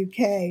in the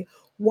UK.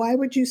 Why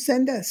would you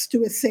send us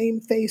to a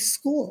same-face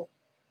school?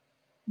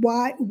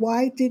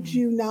 Why did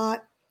you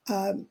not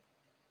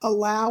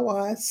allow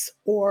us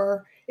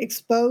or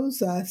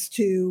expose us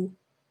to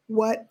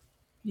what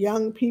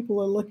young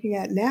people are looking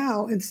at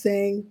now and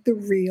saying the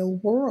real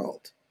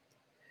world?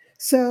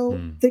 So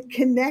the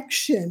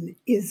connection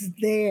is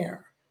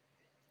there.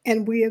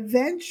 And we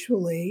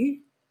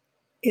eventually,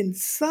 in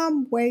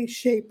some way,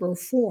 shape, or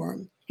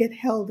form, get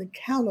held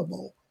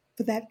accountable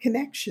for that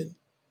connection.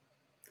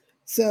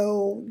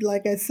 So,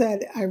 like I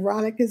said,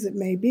 ironic as it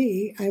may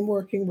be, I'm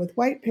working with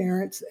white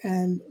parents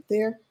and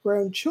their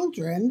grown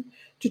children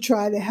to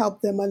try to help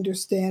them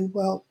understand,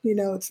 well,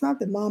 it's not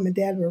that mom and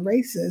dad were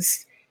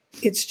racist.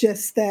 It's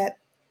just that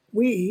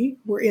we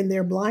were in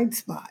their blind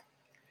spot.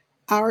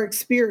 Our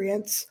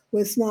experience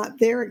was not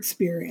their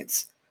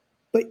experience.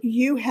 But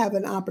you have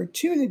an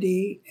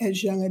opportunity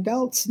as young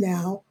adults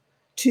now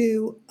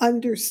to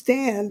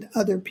understand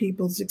other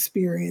people's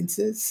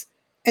experiences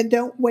and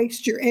don't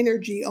waste your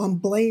energy on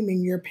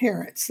blaming your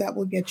parents. That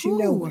will get you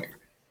nowhere.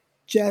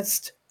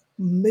 Just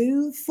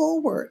move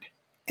forward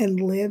and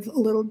live a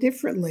little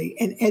differently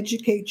and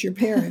educate your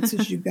parents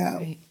as you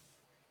go.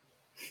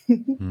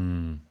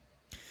 Right.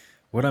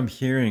 What I'm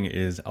hearing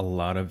is a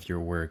lot of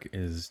your work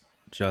is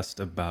just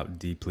about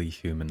deeply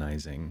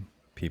humanizing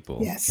people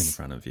in Yes.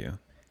 front of you.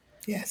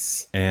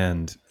 Yes.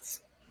 And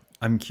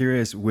I'm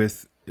curious,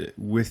 with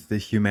the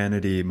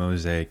humanity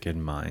mosaic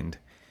in mind,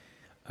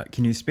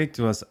 can you speak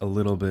to us a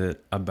little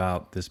bit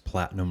about this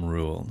platinum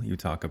rule you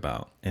talk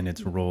about and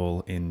its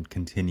role in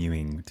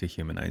continuing to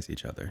humanize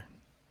each other?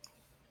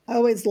 I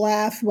always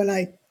laugh when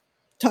I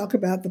talk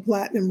about the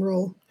platinum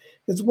rule,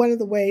 because one of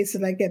the ways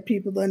that I get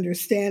people to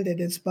understand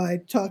it is by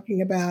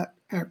talking about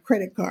our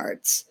credit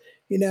cards.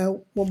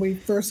 When we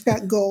first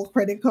got gold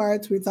credit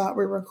cards, we thought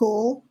we were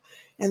cool.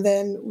 And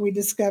then we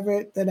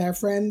discovered that our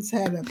friends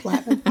had a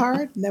platinum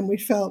card. And then we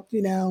felt,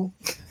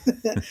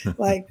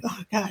 like,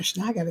 oh gosh,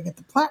 now I got to get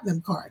the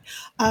platinum card.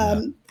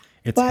 Yeah.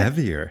 It's But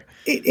heavier.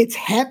 it's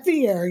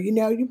heavier.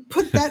 You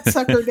put that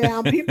sucker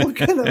down, people are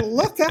going to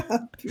look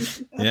up.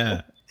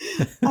 Yeah.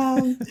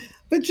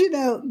 But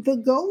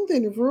the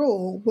golden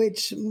rule,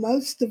 which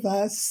most of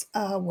us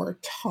were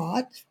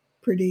taught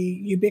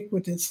pretty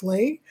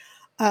ubiquitously,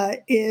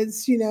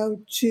 is,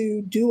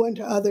 to do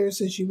unto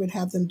others as you would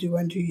have them do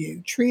unto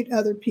you. Treat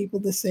other people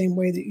the same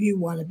way that you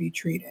want to be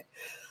treated.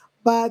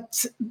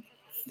 But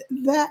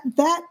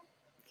that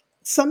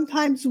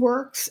sometimes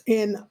works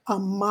in a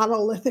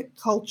monolithic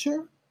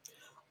culture.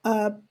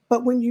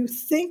 But when you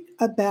think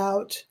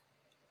about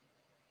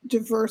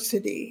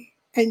diversity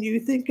and you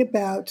think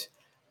about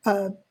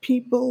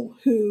people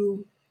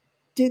who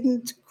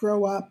didn't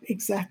grow up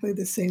exactly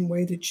the same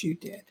way that you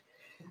did,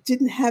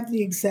 didn't have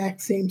the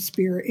exact same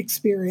spirit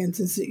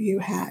experiences that you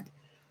had,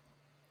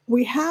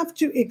 we have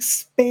to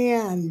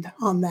expand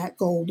on that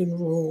golden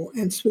rule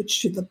and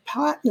switch to the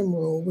platinum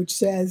rule, which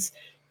says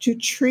to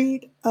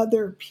treat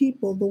other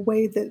people the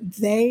way that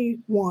they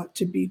want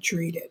to be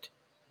treated.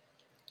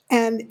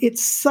 And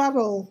it's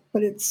subtle,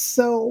 but it's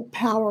so Yeah.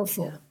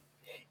 powerful.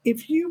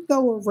 If you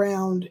go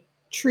around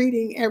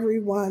treating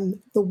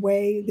everyone the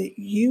way that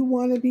you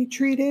want to be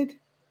treated,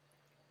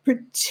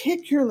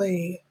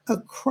 particularly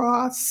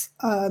across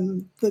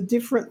the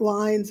different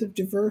lines of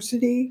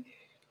diversity,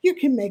 you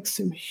can make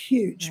some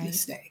huge Right.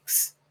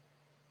 mistakes.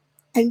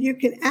 And you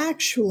can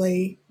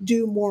actually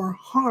do more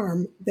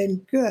harm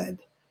than good.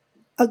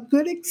 A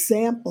good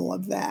example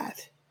of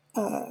that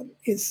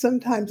is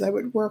sometimes I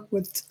would work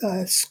with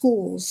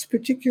schools,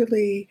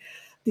 particularly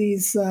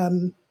these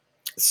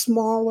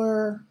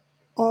smaller,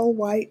 all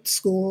white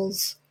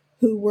schools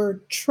who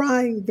were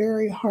trying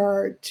very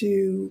hard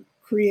to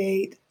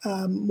create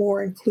a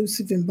more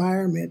inclusive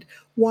environment,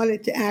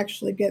 wanted to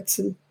actually get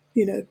some,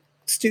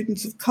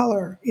 students of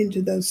color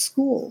into those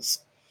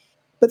schools.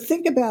 But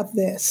think about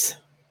this: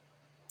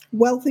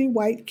 wealthy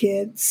white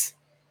kids,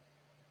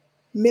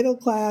 middle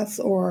class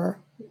or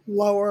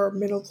lower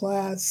middle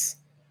class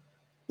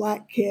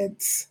black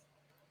kids,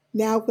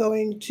 now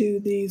going to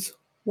these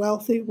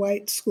wealthy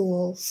white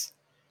schools,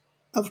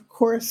 of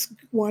course,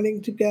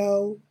 wanting to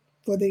go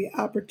for the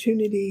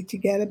opportunity to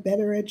get a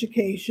better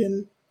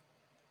education.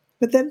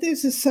 But then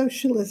there's a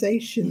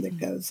socialization that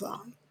Mm-hmm. goes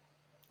on,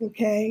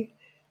 okay?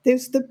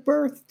 There's the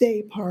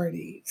birthday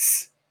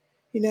parties,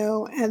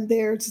 and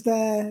there's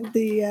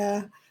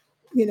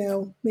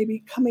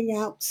maybe coming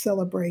out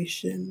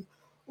celebration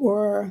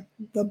or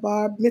the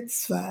bar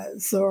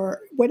mitzvahs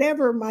or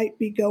whatever might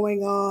be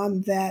going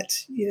on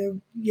that,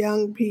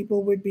 young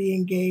people would be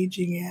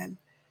engaging in.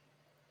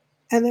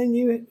 And then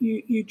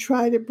you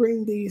try to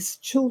bring these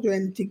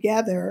children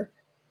together,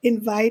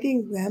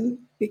 inviting them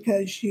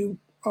because you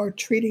are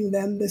treating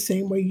them the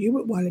same way you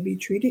would want to be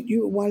treated.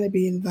 You would want to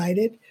be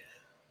invited.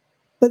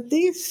 But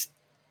these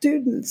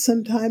students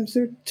sometimes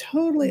are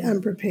totally Mm.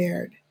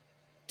 unprepared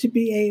to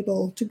be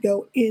able to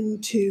go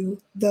into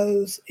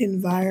those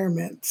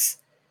environments,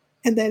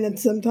 and then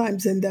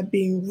sometimes end up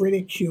being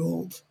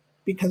ridiculed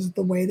because of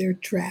the way they're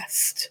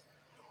dressed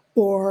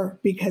or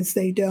because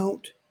they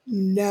don't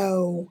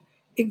know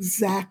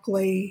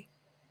exactly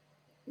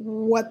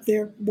what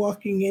they're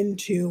walking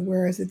into,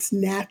 whereas it's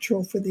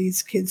natural for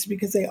these kids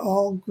because they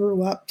all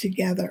grew up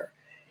together.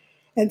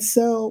 And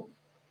so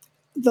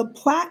the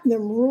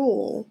platinum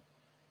rule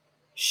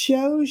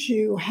shows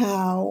you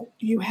how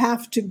you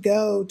have to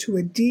go to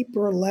a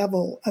deeper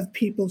level of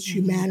people's Mm-hmm.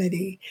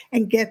 humanity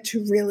and get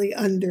to really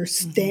Mm-hmm.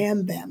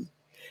 understand them,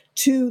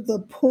 to the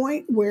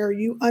point where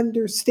you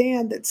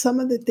understand that some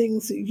of the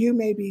things that you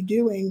may be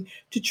doing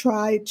to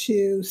try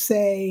to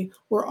say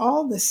we're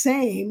all the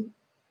same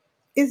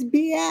is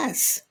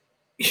BS.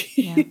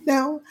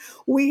 Yeah.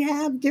 We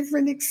have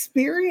different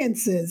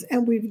experiences,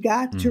 and we've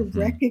got to Hmm.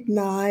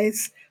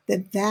 recognize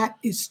that that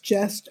is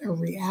just a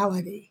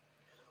reality.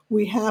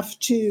 We have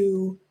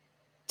to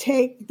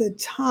take the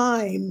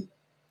time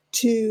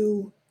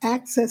to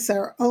access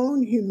our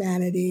own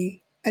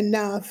humanity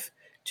enough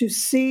to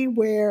see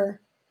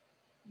where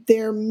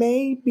there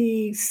may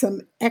be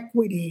some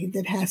equity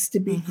that has to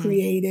be Mm-hmm.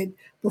 created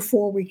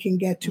before we can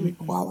get to Mm-hmm.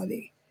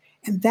 equality.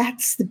 And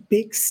that's the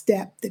big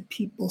step that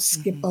people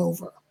skip Mm-hmm.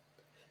 over.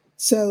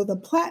 So the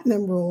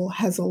platinum rule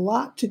has a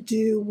lot to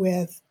do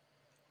with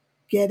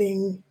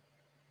getting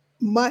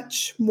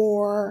much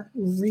more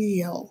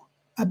real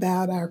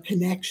about our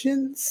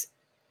connections,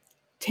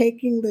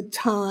 taking the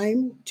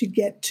time to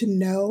get to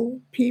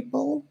know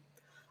people,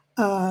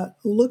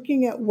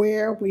 looking at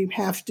where we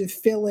have to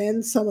fill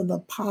in some of the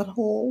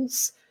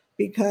potholes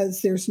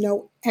because there's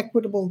no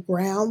equitable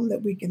ground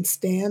that we can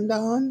stand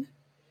on.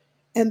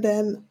 And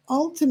then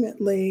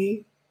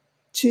ultimately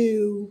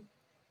to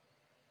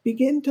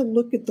begin to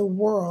look at the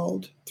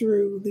world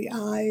through the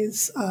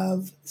eyes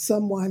of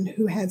someone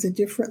who has a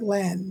different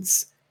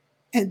lens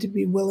and to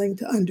be willing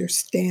to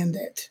understand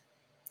it.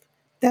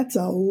 That's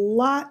a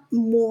lot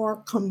more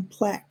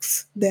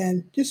complex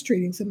than just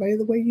treating somebody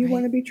the way you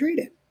want Right. to be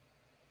treated,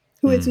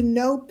 who is Mm. in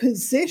no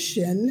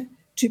position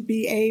to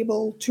be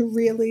able to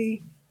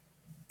really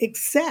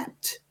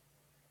accept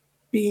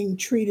being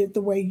treated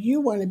the way you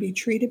want to be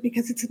treated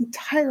because it's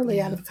entirely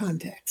out Yeah. of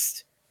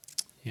context.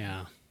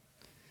 Yeah.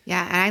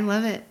 Yeah, and I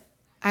love it.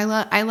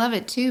 I love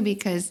it too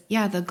because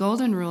yeah, the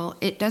golden rule,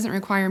 it doesn't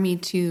require me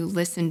to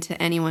listen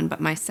to anyone but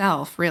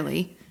myself,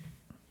 really.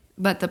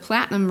 But the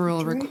platinum rule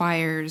That's right.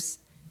 requires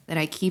that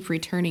I keep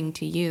returning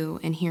to you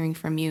and hearing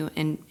from you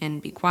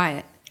and be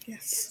quiet.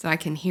 Yes. So I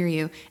can hear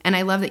you. And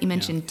I love that you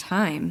mentioned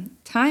time.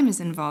 Time is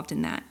involved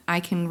in that. I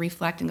can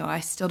reflect and go, I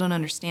still don't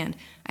understand.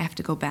 I have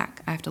to go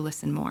back. I have to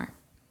listen more.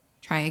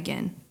 Try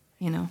again.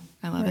 I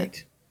love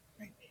it.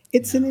 Right.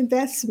 It's an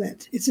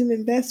investment. It's an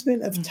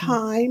investment of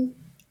time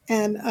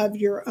and of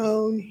your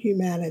own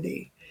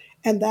humanity.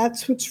 And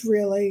that's what's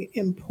really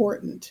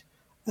important.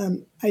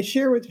 I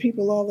share with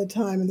people all the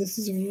time, and this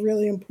is a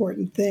really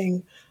important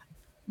thing.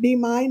 Be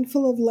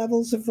mindful of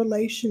levels of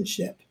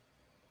relationship.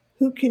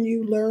 Who can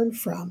you learn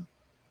from?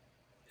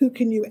 Who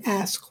can you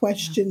ask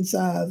questions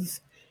of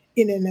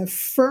in an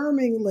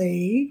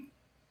affirmingly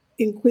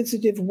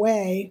inquisitive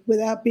way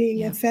without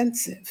being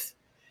offensive?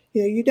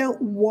 You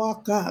don't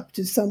walk up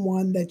to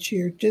someone that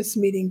you're just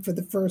meeting for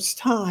the first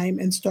time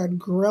and start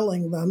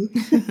grilling them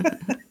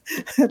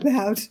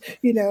about,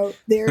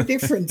 their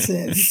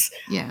differences.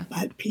 Yeah.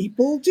 But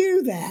people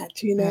do that,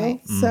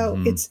 Right.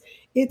 So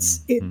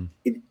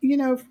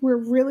if we're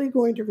really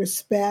going to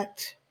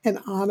respect and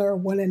honor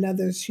one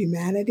another's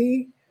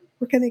humanity,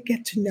 we're going to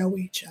get to know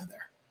each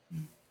other.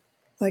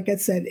 Like I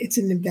said, it's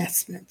an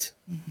investment.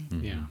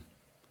 Yeah.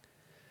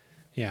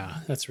 Yeah,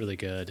 that's really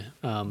good.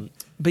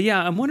 But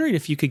yeah, I'm wondering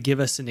if you could give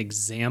us an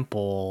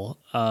example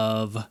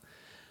of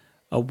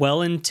a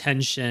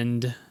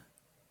well-intentioned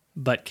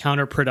but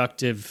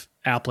counterproductive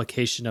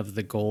application of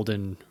the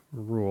golden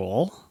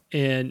rule.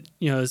 And,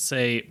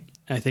 say,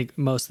 I think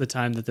most of the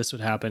time that this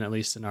would happen, at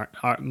least in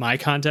my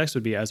context,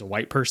 would be as a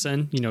white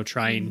person,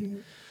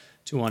 trying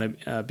to want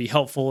to be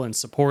helpful and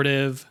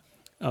supportive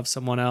of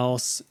someone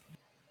else.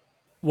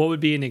 What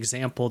would be an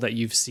example that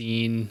you've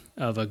seen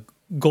of a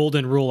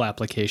golden rule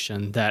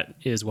application that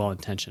is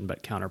well-intentioned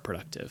but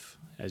counterproductive,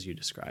 as you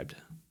described?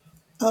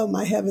 Oh,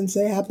 my heavens,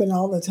 they happen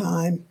all the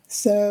time.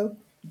 So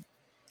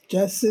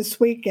just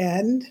this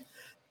weekend,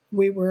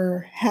 we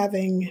were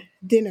having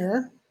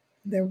dinner.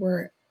 There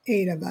were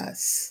 8 of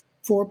us,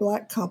 4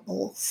 Black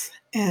couples,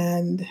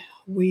 and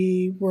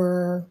we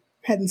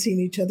hadn't seen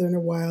each other in a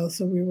while,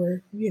 so we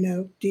were,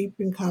 deep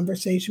in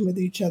conversation with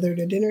each other at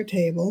a dinner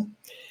table.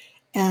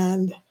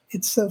 And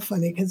it's so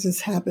funny because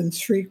this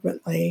happens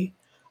frequently.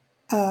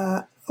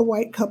 A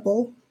white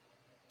couple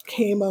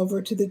came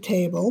over to the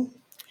table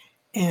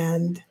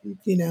and,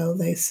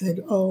 they said,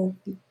 "Oh,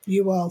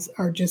 you all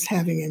are just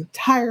having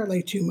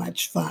entirely too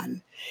much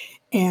fun.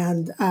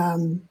 And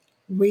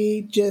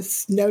we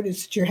just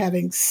noticed you're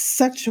having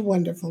such a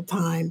wonderful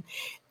time."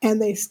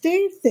 And they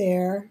stayed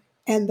there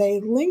and they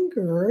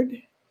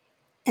lingered.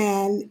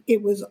 And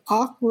it was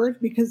awkward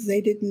because they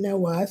didn't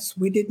know us,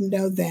 we didn't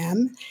know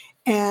them.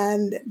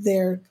 And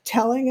they're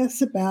telling us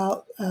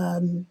about,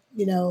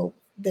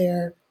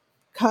 their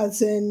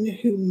cousin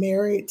who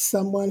married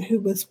someone who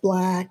was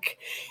Black.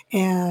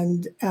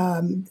 And,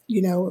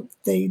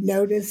 they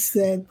noticed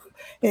that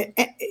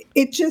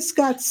it just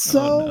got Oh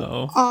so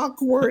no.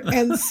 awkward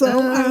and so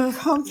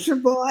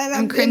uncomfortable. And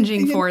I'm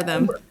cringing for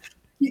them.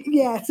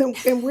 Yes,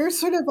 and we're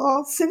sort of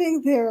all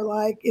sitting there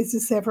like, is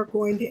this ever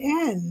going to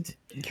end?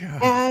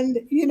 God. And,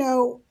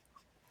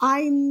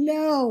 I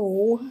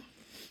know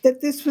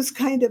that this was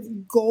kind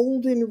of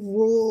golden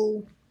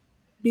rule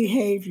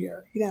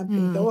behavior. I'm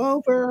going to go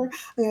over, I'm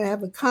going to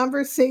have a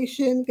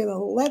conversation, going to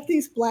let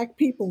these Black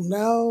people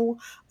know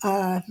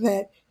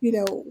that,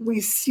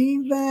 we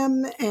see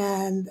them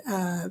and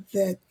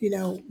that,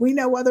 we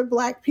know other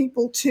Black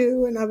people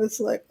too. And I was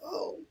like,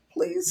 oh,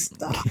 please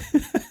stop.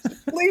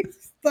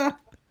 Please stop.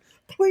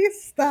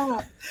 Please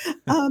stop.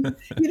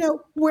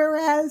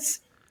 Whereas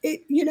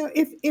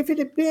if it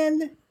had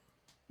been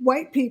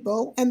white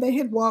people and they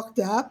had walked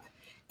up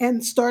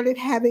and started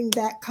having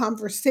that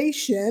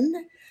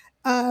conversation,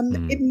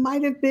 it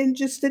might have been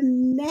just a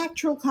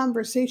natural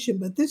conversation.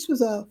 But this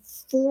was a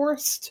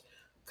forced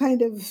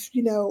kind of,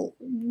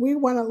 we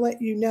want to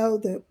let you know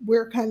that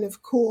we're kind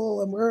of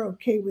cool and we're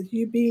okay with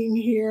you being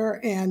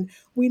here. And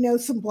we know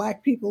some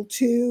Black people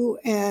too.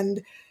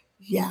 And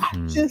yeah,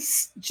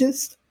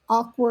 just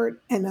awkward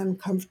and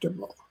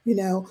uncomfortable.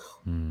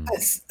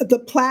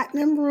 The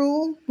platinum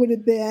rule would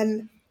have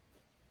been,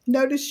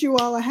 notice you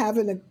all are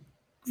having a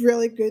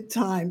really good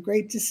time.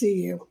 Great to see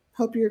you.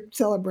 Hope you're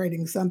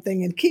celebrating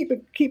something and keep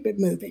it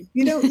moving.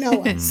 You don't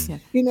know us.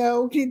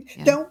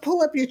 Don't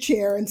pull up your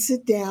chair and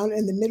sit down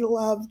in the middle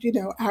of,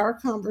 our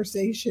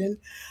conversation.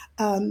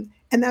 And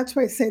that's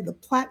why I say the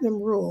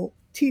platinum rule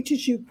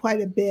teaches you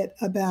quite a bit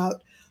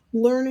about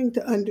learning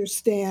to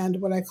understand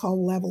what I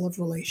call level of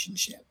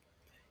relationship.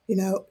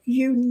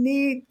 You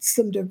need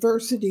some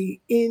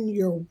diversity in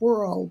your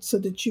world so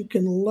that you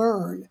can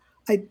learn.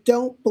 I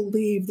don't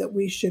believe that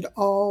we should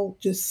all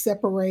just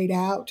separate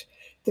out.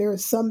 There are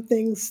some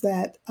things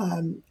that,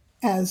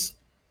 as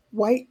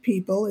white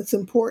people, it's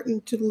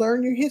important to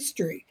learn your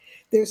history.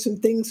 There's some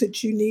things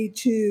that you need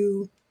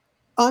to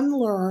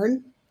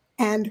unlearn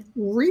and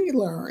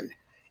relearn.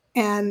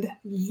 And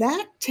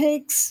that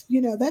takes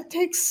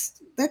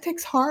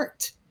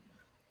heart,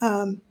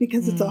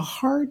 because it's a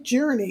hard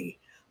journey.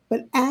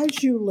 But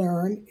as you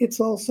learn, it's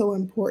also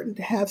important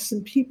to have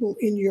some people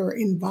in your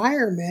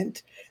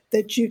environment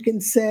that you can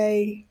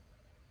say,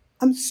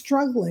 I'm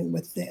struggling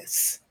with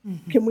this.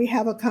 Can we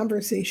have a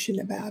conversation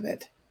about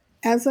it?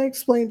 As I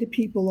explain to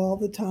people all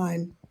the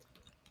time,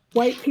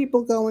 white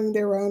people going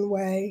their own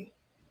way,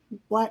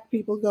 black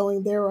people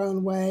going their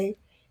own way,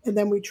 and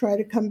then we try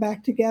to come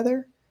back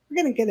together,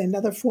 we're going to get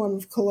another form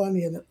of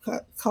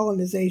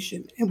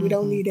colonization, and we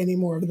don't need any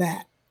more of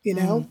that. You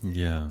know,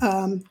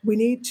 Yeah. we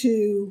need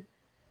to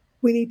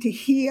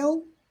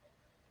heal,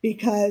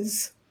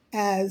 because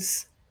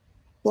as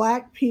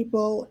black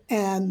people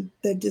and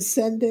the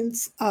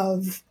descendants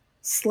of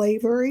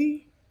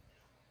slavery,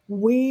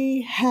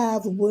 we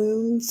have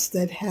wounds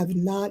that have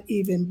not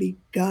even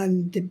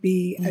begun to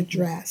be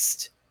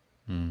addressed.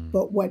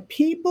 But what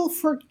people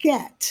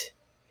forget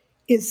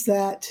is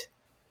that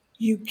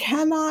you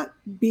cannot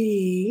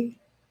be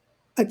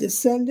a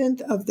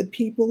descendant of the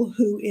people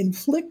who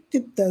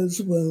inflicted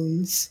those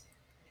wounds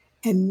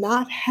and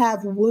not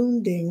have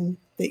wounding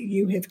that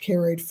you have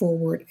carried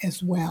forward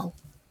as well.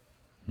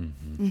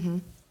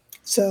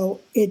 So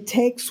it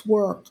takes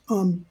work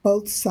on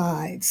both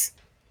sides.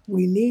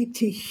 We need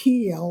to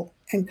heal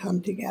and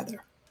come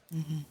together.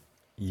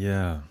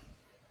 Yeah.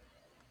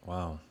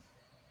 Wow.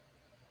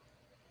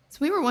 So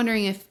we were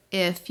wondering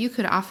if you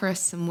could offer us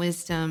some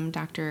wisdom,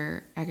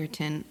 Dr.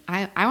 Egerton.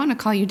 I want to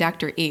call you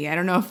Dr. E. I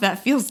don't know if that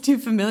feels too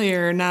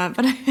familiar or not,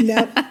 but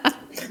No,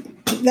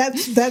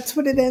 that's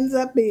what it ends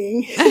up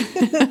being.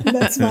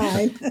 That's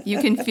fine. you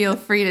can feel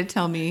free to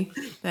tell me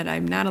that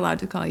I'm not allowed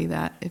to call you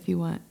that if you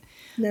want.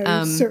 No,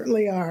 you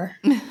certainly are.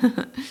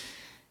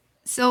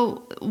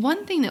 So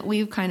one thing that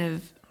we've kind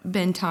of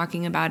been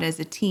talking about as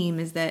a team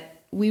is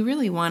that we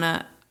really want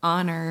to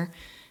honor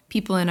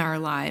people in our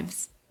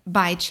lives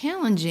by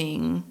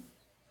challenging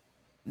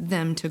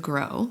them to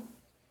grow.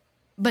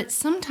 But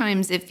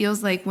sometimes it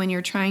feels like when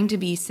you're trying to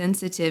be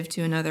sensitive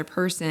to another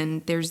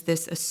person, there's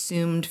this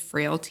assumed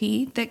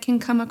frailty that can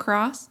come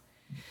across.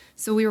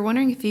 So we were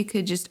wondering if you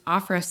could just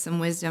offer us some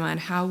wisdom on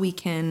how we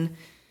can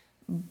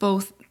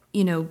both,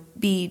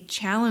 be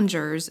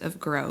challengers of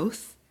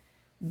growth,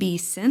 be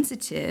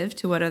sensitive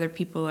to what other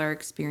people are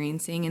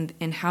experiencing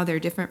and how they're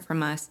different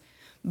from us,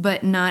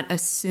 but not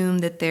assume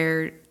that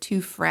they're too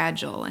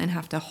fragile and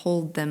have to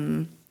hold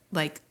them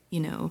like,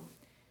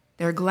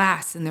 they're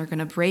glass and they're going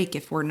to break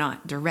if we're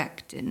not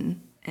direct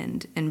and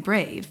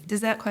brave.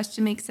 Does that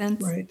question make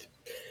sense? Right.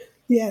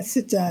 Yes,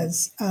 it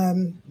does.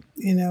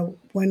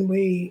 When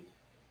we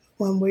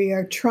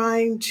are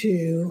trying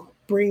to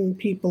bring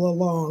people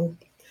along,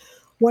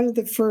 one of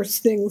the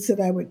first things that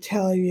I would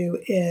tell you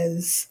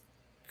is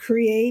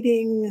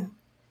creating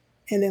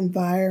an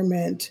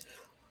environment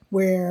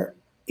where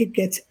it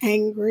gets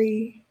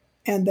angry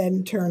and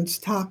then turns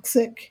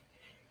toxic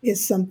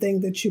is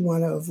something that you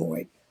want to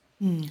avoid.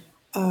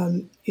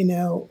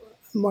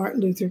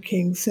 Martin Luther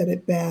King said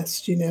it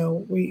best,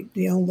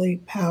 the only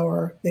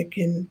power that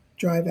can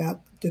drive out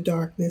the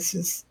darkness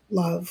is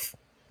love.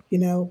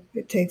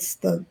 It takes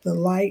the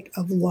light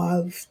of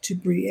love to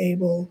be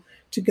able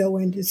to go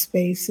into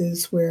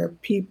spaces where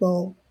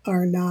people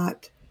are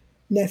not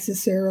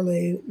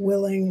necessarily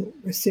willing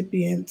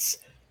recipients,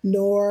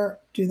 nor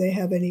do they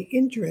have any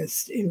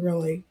interest in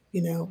really,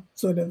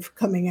 sort of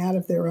coming out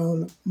of their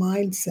own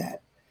mindset.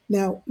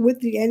 Now, with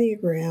the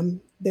Enneagram,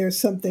 there's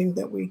something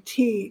that we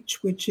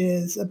teach, which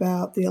is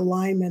about the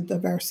alignment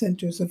of our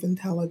centers of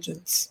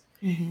intelligence.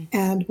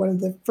 And one of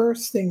the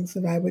first things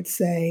that I would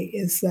say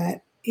is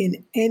that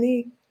in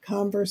any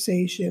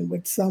conversation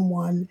with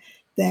someone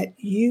that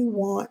you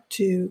want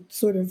to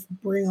sort of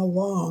bring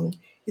along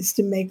is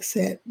to make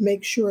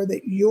sure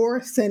that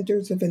your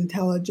centers of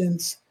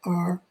intelligence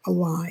are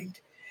aligned.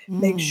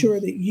 Make sure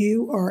that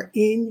you are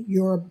in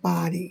your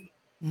body.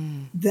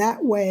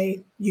 That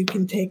way you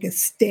can take a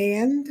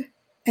stand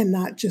and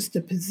not just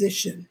a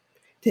position.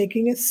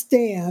 Taking a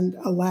stand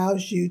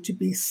allows you to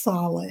be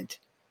solid,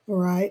 all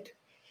right?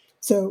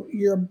 So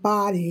your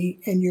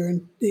body and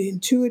the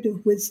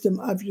intuitive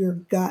wisdom of your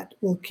gut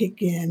will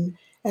kick in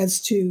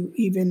as to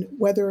even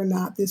whether or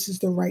not this is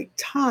the right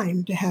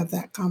time to have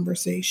that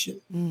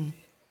conversation.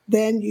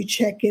 Then you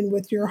check in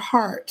with your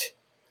heart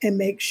and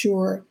make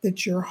sure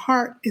that your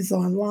heart is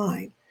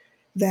online,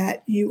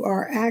 that you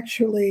are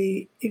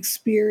actually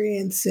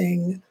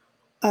experiencing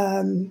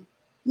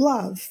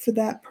love for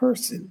that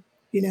person.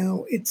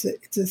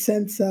 It's a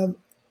sense of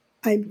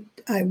I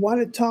want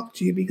to talk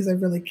to you because I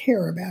really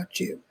care about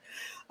you,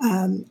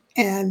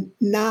 and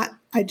not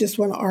I just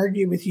want to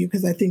argue with you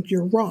because I think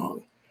you're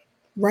wrong.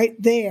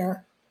 Right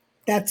there,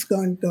 that's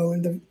going to go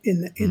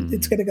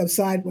it's going to go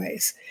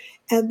sideways,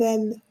 and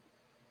then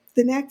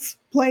the next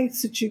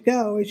place that you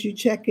go is you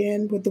check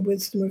in with the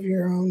wisdom of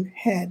your own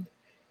head.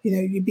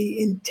 You be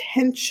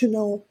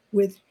intentional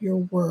with your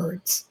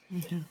words.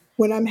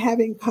 When I'm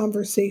having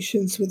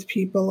conversations with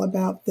people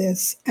about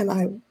this and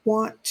I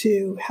want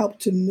to help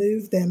to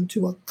move them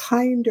to a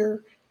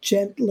kinder,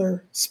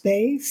 gentler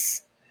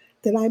space,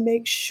 then I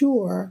make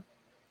sure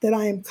that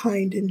I am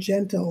kind and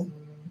gentle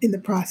in the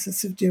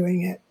process of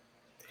doing it.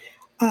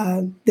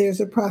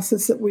 There's a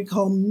process that we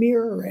call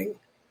mirroring,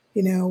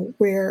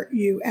 where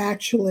you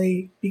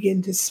actually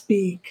begin to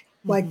speak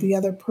like the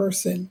other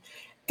person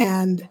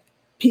and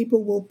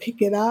people will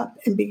pick it up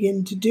and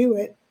begin to do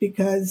it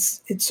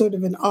because it's sort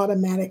of an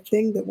automatic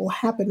thing that will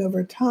happen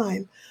over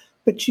time.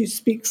 But you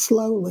speak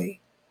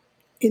slowly,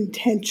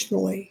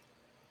 intentionally,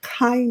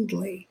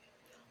 kindly.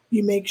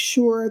 You make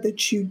sure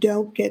that you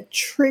don't get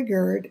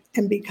triggered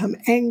and become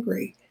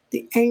angry.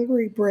 The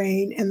angry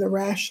brain and the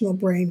rational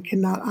brain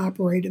cannot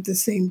operate at the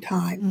same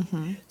time.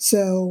 Mm-hmm.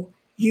 So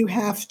you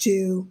have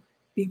to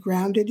be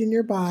grounded in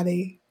your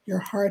body. Your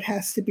heart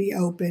has to be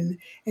open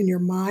and your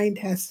mind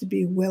has to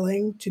be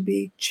willing to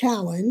be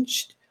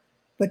challenged,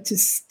 but to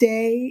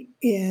stay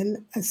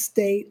in a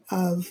state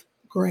of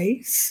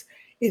grace,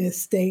 in a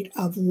state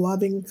of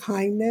loving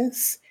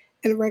kindness,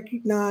 and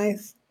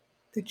recognize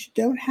that you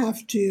don't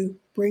have to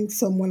bring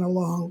someone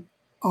along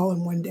all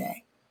in one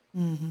day.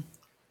 Mm-hmm.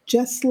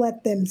 Just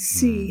let them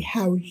see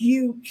how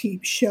you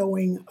keep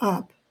showing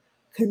up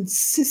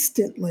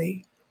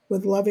consistently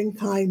with loving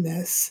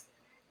kindness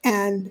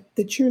and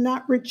that you're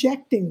not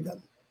rejecting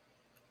them.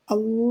 A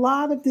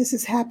lot of this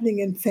is happening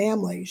in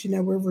families.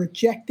 We're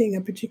rejecting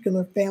a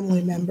particular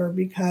family member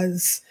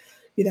because,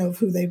 of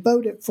who they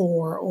voted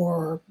for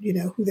or,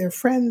 who their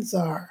friends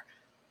are.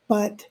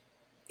 But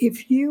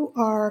if you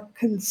are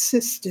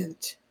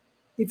consistent,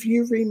 if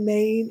you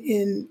remain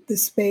in the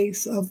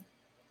space of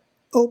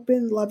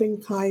open,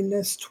 loving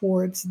kindness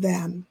towards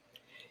them,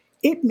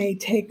 it may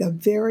take a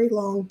very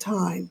long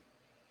time.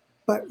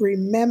 But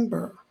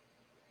remember,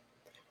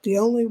 the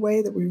only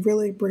way that we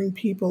really bring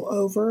people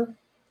over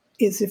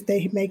is if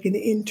they make an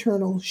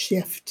internal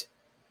shift.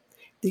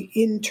 The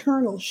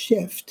internal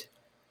shift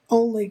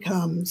only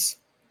comes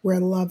where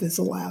love is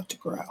allowed to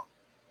grow.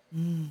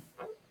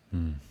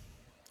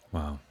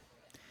 Wow.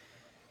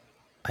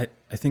 I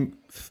think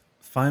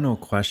final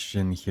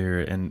question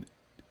here, and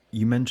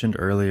you mentioned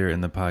earlier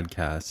in the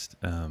podcast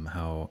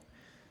how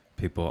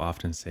people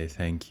often say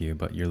thank you,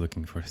 but you're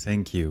looking for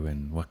thank you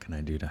and what can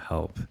I do to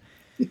help?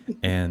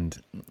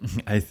 And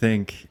I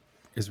think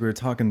as we were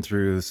talking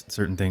through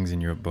certain things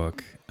in your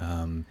book,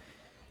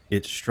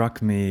 it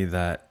struck me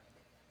that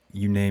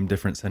you named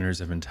different centers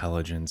of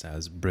intelligence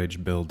as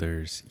bridge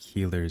builders,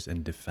 healers,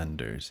 and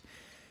defenders.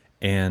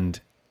 And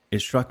it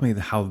struck me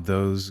how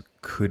those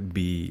could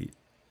be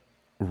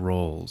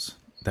roles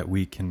that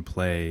we can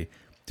play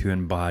to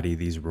embody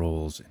these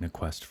roles in a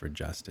quest for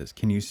justice.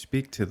 Can you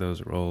speak to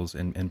those roles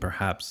and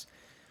perhaps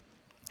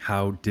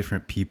how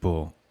different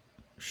people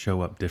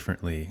show up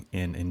differently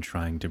in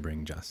trying to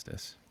bring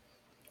justice?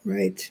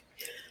 Right.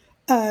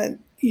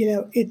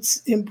 It's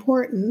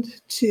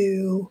important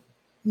to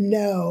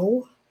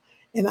know,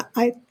 and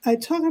I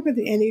talk about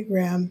the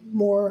Enneagram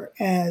more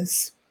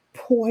as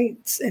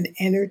points and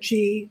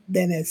energy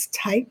than as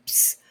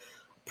types,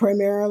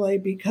 primarily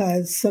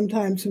because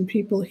sometimes when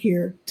people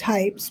hear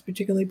types,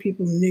 particularly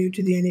people new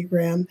to the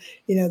Enneagram,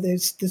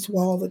 there's this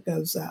wall that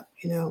goes up.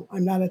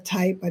 I'm not a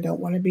type, I don't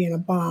want to be in a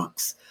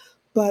box.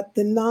 But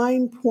the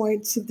 9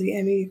 points of the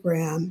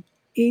Enneagram,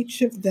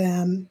 each of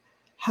them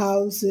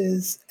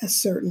houses a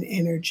certain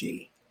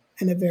energy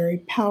and a very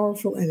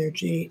powerful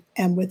energy.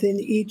 And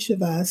within each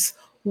of us,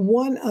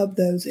 one of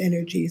those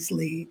energies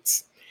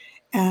leads.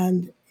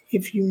 And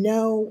if you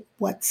know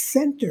what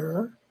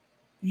center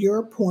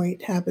your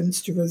point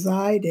happens to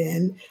reside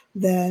in,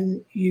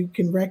 then you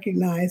can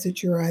recognize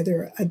that you're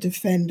either a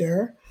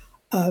defender,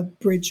 a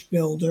bridge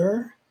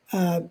builder,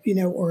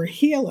 or a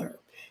healer.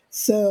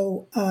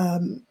 So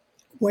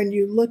when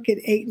you look at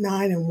 8,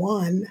 9, and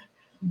 1,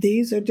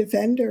 these are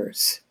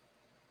defenders.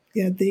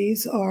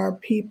 These are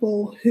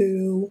people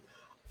who,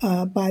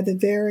 by the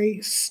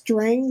very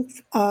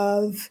strength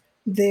of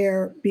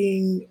their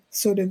being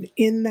sort of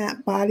in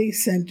that body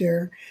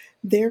center,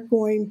 they're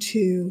going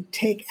to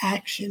take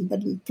action,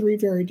 but in 3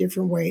 very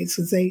different ways,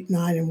 because 8,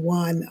 9, and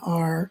 1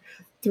 are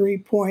 3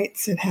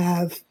 points that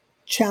have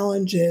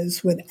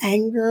challenges with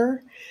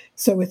anger.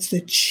 So it's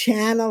the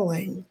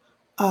channeling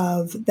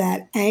of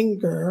that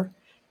anger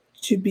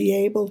to be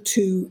able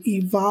to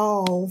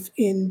evolve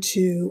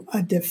into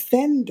a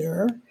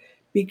defender,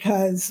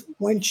 because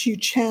once you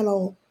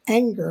channel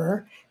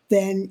anger,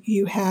 then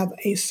you have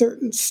a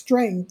certain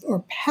strength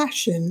or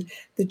passion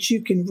that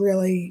you can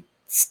really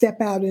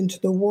step out into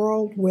the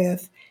world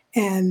with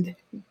and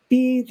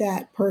be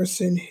that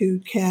person who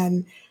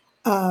can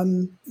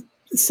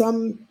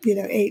some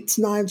 8s,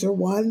 9s, or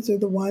 1s are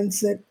the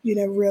ones that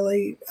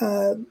really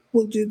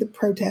will do the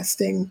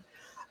protesting.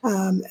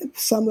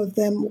 Some of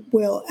them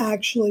will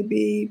actually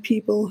be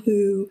people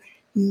who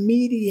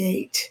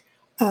mediate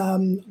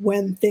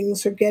when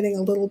things are getting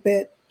a little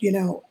bit,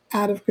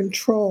 out of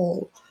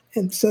control.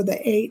 And so the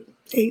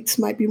eights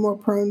might be more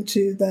prone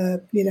to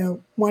the,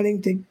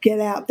 wanting to get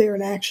out there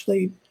and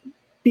actually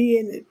be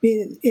in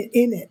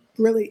it,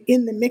 really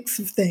in the mix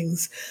of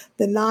things.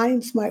 The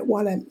 9s might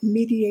want to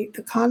mediate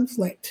the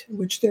conflict,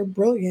 which they're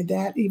brilliant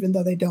at, even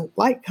though they don't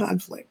like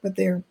conflict, but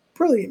they're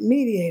brilliant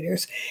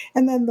mediators.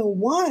 And then the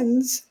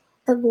 1s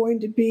are going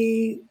to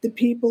be the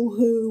people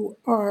who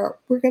are,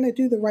 we're going to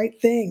do the right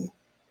thing.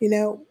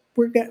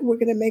 We're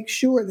going to make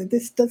sure that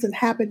this doesn't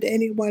happen to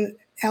anyone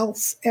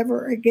else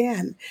ever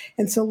again.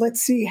 And so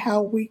let's see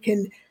how we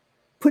can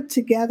put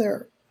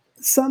together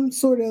some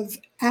sort of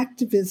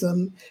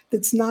activism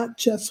that's not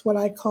just what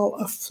I call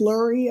a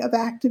flurry of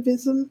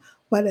activism,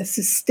 but a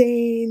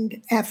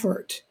sustained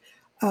effort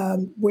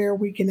where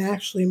we can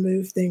actually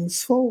move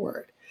things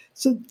forward.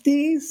 So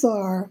these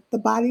are the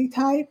body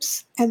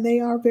types, and they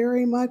are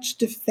very much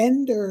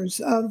defenders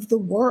of the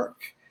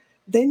work.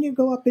 Then you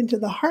go up into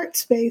the heart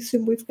space,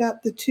 and we've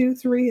got the 2,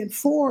 3, and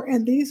 4,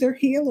 and these are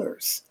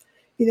healers.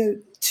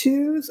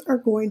 Twos are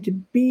going to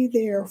be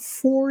there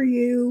for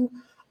you.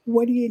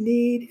 What do you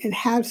need, and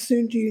how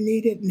soon do you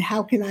need it, and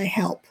how can I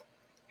help?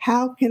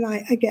 How can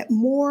I get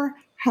more?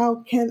 How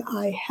can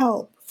I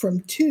help from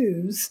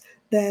twos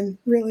than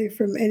really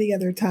from any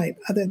other type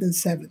other than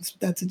sevens?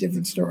 That's a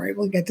different story.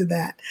 We'll get to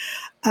that.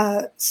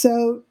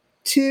 So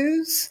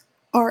twos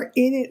are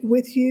in it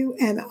with you,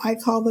 and I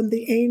call them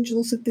the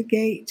angels at the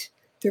gate.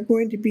 They're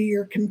going to be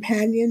your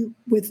companion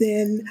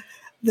within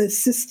the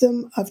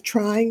system of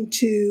trying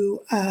to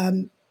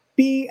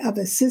be of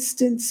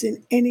assistance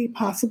in any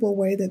possible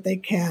way that they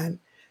can.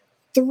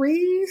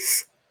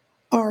 Threes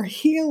are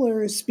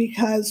healers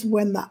because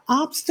when the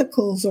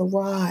obstacles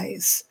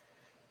arise,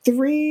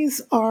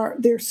 threes are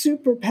their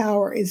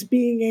superpower is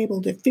being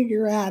able to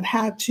figure out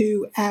how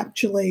to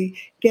actually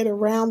get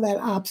around that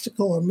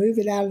obstacle or move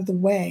it out of the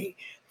way.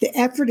 The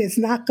effort is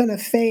not going to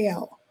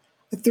fail.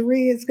 The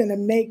three is going to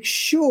make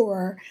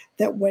sure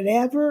that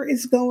whatever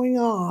is going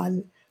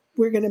on,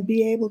 we're going to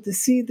be able to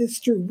see this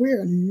through.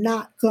 We're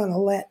not going to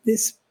let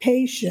this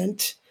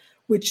patient,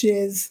 which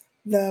is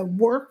the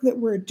work that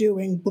we're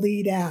doing,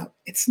 bleed out.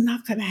 It's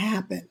not going to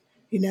happen.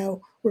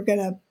 We're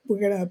gonna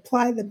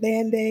apply the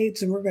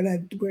band-aids, and we're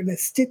gonna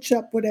stitch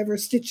up whatever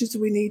stitches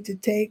we need to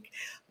take,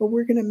 but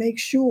we're gonna make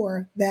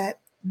sure that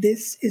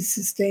this is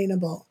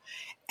sustainable.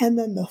 And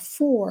then the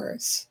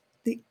fours,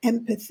 the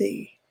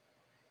empathy,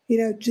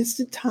 just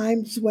at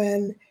times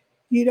when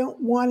you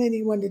don't want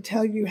anyone to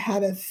tell you how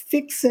to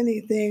fix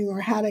anything or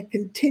how to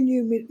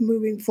continue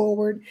moving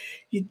forward.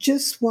 You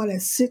just want to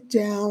sit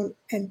down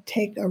and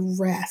take a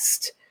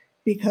rest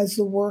because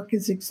the work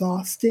is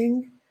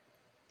exhausting.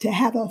 To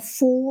have a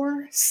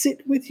four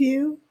sit with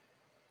you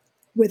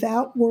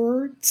without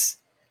words,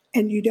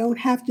 and you don't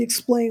have to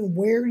explain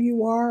where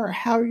you are or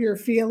how you're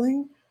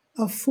feeling,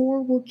 a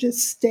four will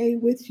just stay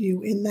with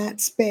you in that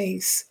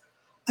space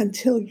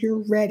until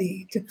you're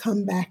ready to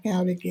come back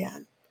out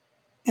again.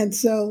 And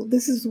so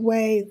this is the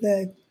way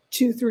the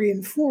 2, 3,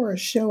 and 4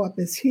 show up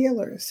as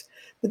healers.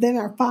 But then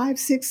our 5,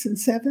 6, and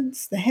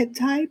 7s, the head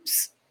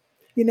types,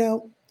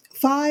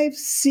 5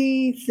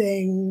 see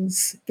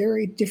things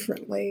very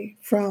differently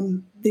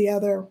from the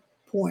other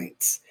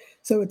points.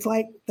 So it's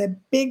like the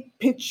big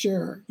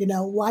picture,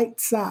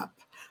 lights up,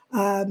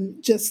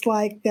 just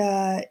like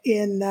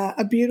in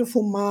A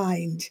Beautiful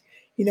Mind.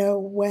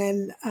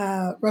 When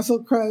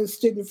Russell Crowe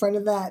stood in front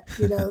of that,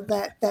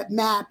 that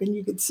map, and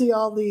you could see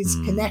all these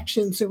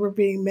connections that were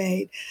being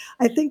made.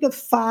 I think of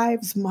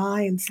five's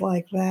minds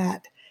like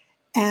that.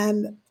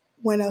 And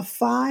when a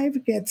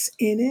 5 gets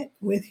in it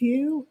with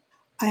you,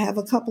 I have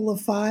a couple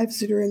of 5s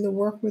that are in the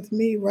work with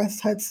me, Russ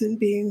Hudson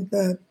being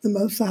the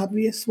most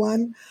obvious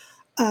one.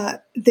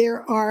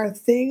 There are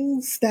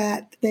things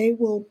that they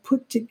will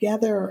put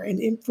together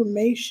and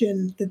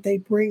information that they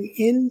bring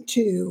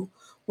into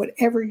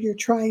whatever you're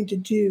trying to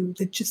do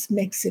that just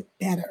makes it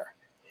better.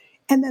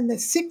 And then the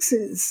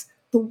 6s,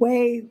 the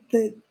way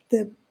that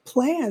the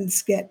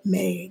plans get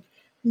made,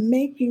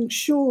 making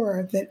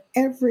sure that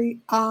every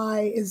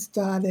I is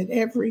dotted,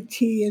 every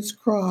T is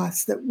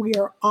crossed, that we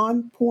are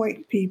on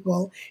point,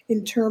 people,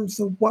 in terms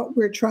of what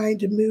we're trying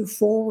to move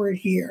forward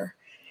here.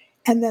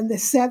 And then the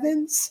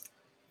 7s,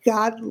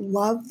 God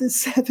love the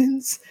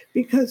 7s,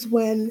 because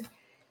when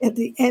at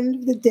the end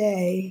of the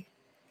day,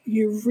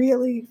 you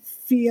really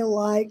feel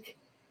like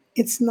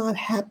it's not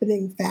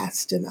happening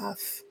fast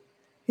enough.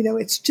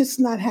 It's just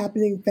not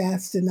happening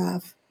fast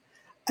enough.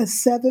 A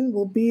 7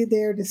 will be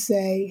there to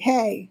say,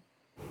 hey,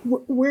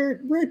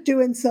 we're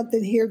doing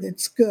something here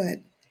that's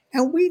good,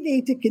 and we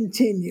need to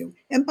continue.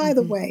 And by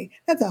the way,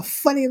 that's a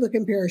funny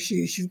looking pair of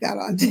shoes you've got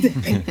on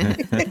today.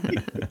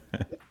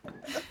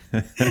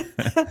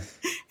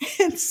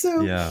 And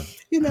so,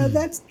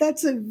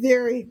 that's a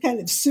very kind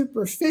of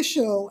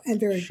superficial and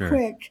very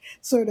quick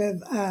sort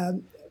of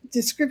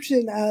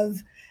description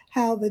of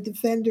how the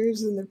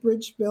defenders and the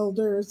bridge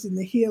builders and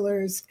the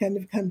healers kind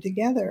of come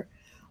together.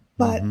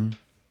 But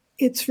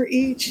it's for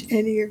each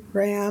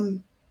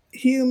Enneagram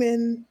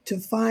human to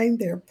find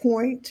their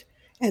point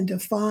and to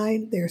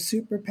find their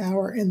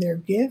superpower and their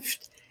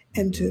gift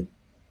and to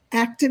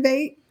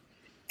activate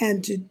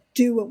and to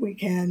do what we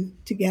can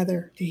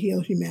together to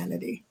heal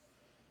humanity.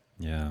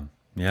 Yeah.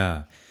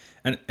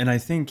 And I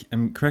think,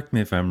 and correct me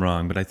if I'm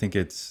wrong, but I think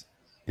it's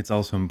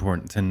also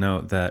important to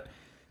note that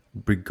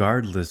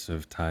regardless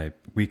of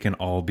type, we can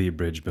all be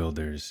bridge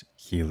builders,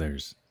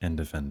 healers, and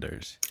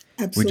defenders.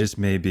 Absolutely. We just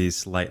may be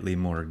slightly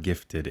more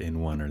gifted in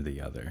one or the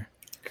other.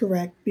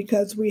 Correct,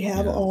 because we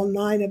have all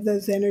 9 of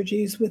those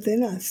energies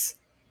within us.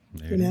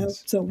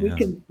 So we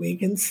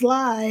can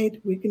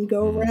slide, we can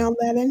go around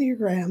that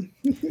Enneagram.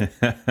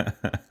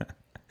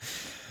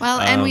 Well,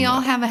 and we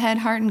all have a head,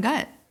 heart, and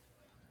gut.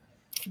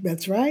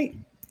 That's right.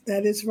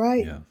 That is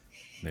right. Yeah.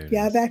 There it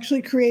Yeah, I've is.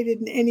 actually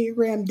created an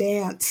Enneagram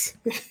dance,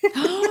 an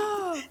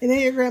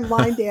Enneagram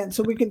line dance,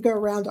 so we can go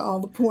around to all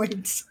the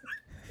points.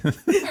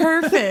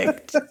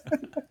 Perfect.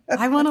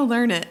 I want to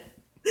learn it.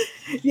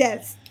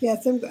 Yes,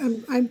 yes. I'm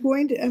going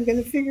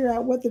to figure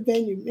out what the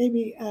venue.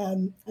 Maybe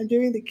I'm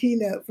doing the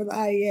keynote for the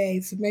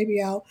IEA, so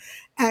maybe I'll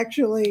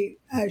actually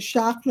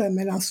shock them,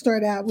 and I'll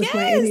start out with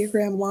my Yes.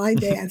 Enneagram line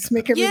dance.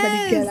 Make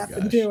everybody get Yes. up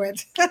and do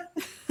it.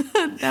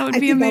 That would I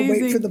be think I'll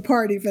amazing. wait for the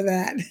party for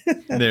that.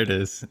 There it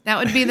is. That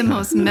would be the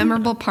most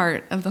memorable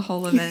part of the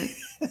whole event.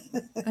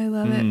 I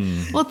love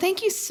it. Well,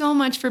 thank you so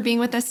much for being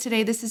with us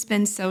today. This has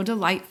been so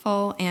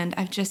delightful, and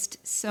I've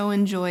just so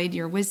enjoyed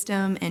your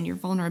wisdom and your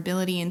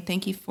vulnerability. And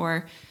thank you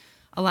for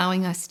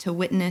allowing us to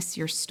witness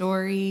your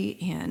story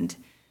and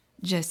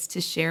just to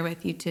share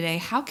with you today.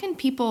 How can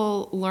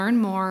people learn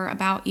more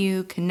about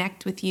you,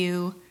 connect with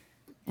you,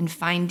 and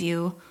find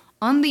you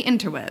on the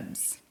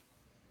interwebs?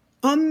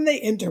 On the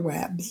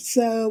interwebs.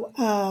 So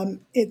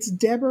it's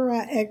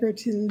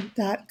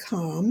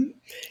DeborahEgerton.com,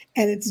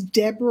 and it's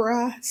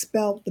Deborah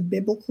spelled the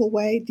biblical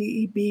way,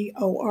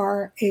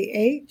 Deborah.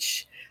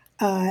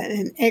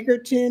 And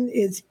Egerton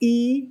is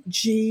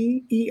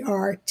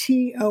Egerton.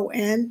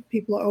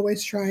 People are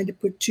always trying to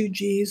put two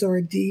G's or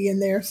a D in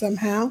there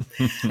somehow.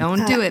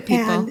 Don't do it,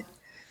 people. And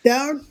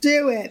don't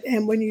do it.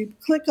 And when you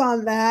click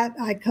on that,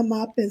 I come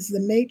up as the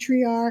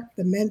matriarch,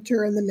 the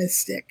mentor, and the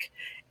mystic.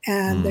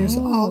 And there's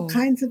all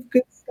kinds of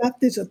good stuff.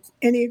 There's an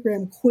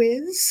Enneagram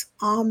quiz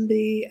on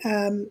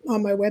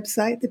my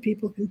website that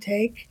people can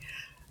take,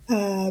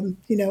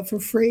 for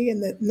free.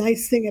 And the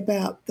nice thing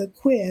about the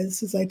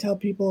quiz, as I tell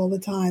people all the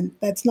time,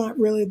 that's not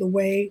really the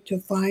way to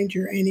find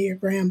your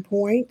Enneagram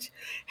point.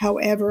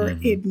 However,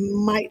 it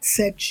might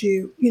set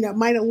you, it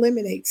might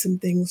eliminate some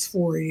things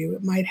for you.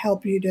 It might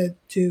help you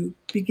to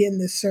begin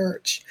the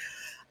search.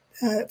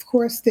 Of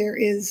course, there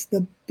is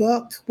the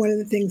book. One of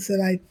the things that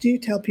I do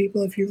tell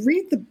people, if you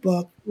read the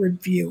book,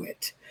 review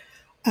it.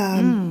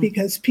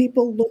 Because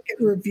people look at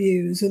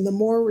reviews, and the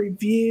more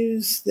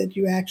reviews that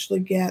you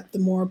actually get, the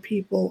more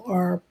people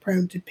are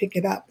prone to pick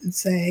it up and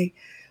say,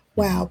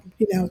 wow,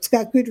 it's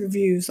got good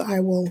reviews.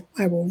 I will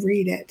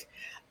read it.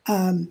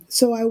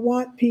 So I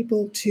want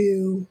people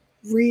to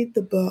read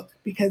the book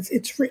because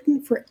it's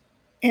written for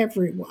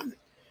everyone.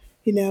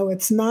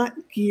 It's not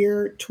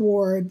geared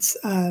towards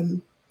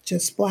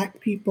just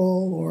Black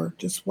people or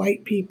just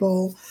white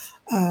people.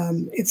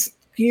 It's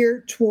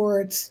geared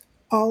towards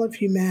all of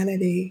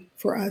humanity,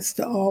 for us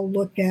to all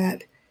look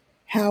at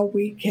how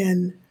we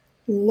can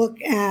look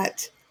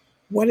at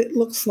what it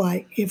looks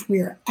like if we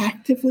are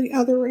actively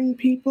othering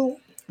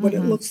people, what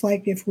it looks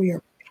like if we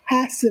are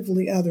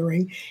passively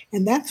othering.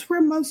 And that's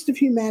where most of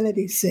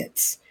humanity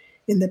sits,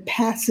 in the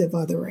passive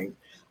othering.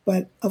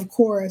 But of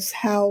course,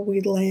 how we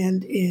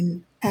land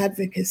in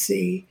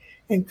advocacy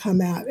and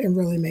come out and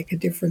really make a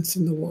difference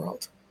in the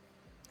world.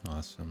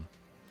 Awesome.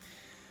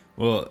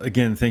 Well,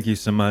 again, thank you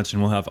so much.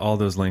 And we'll have all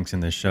those links in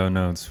the show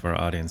notes for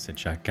our audience to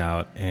check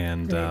out.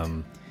 And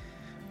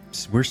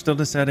we're still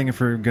deciding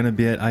if we're going to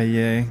be at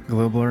IEA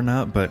Global or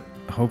not. But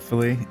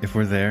hopefully, if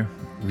we're there,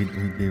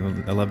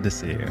 I'd love to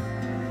see you.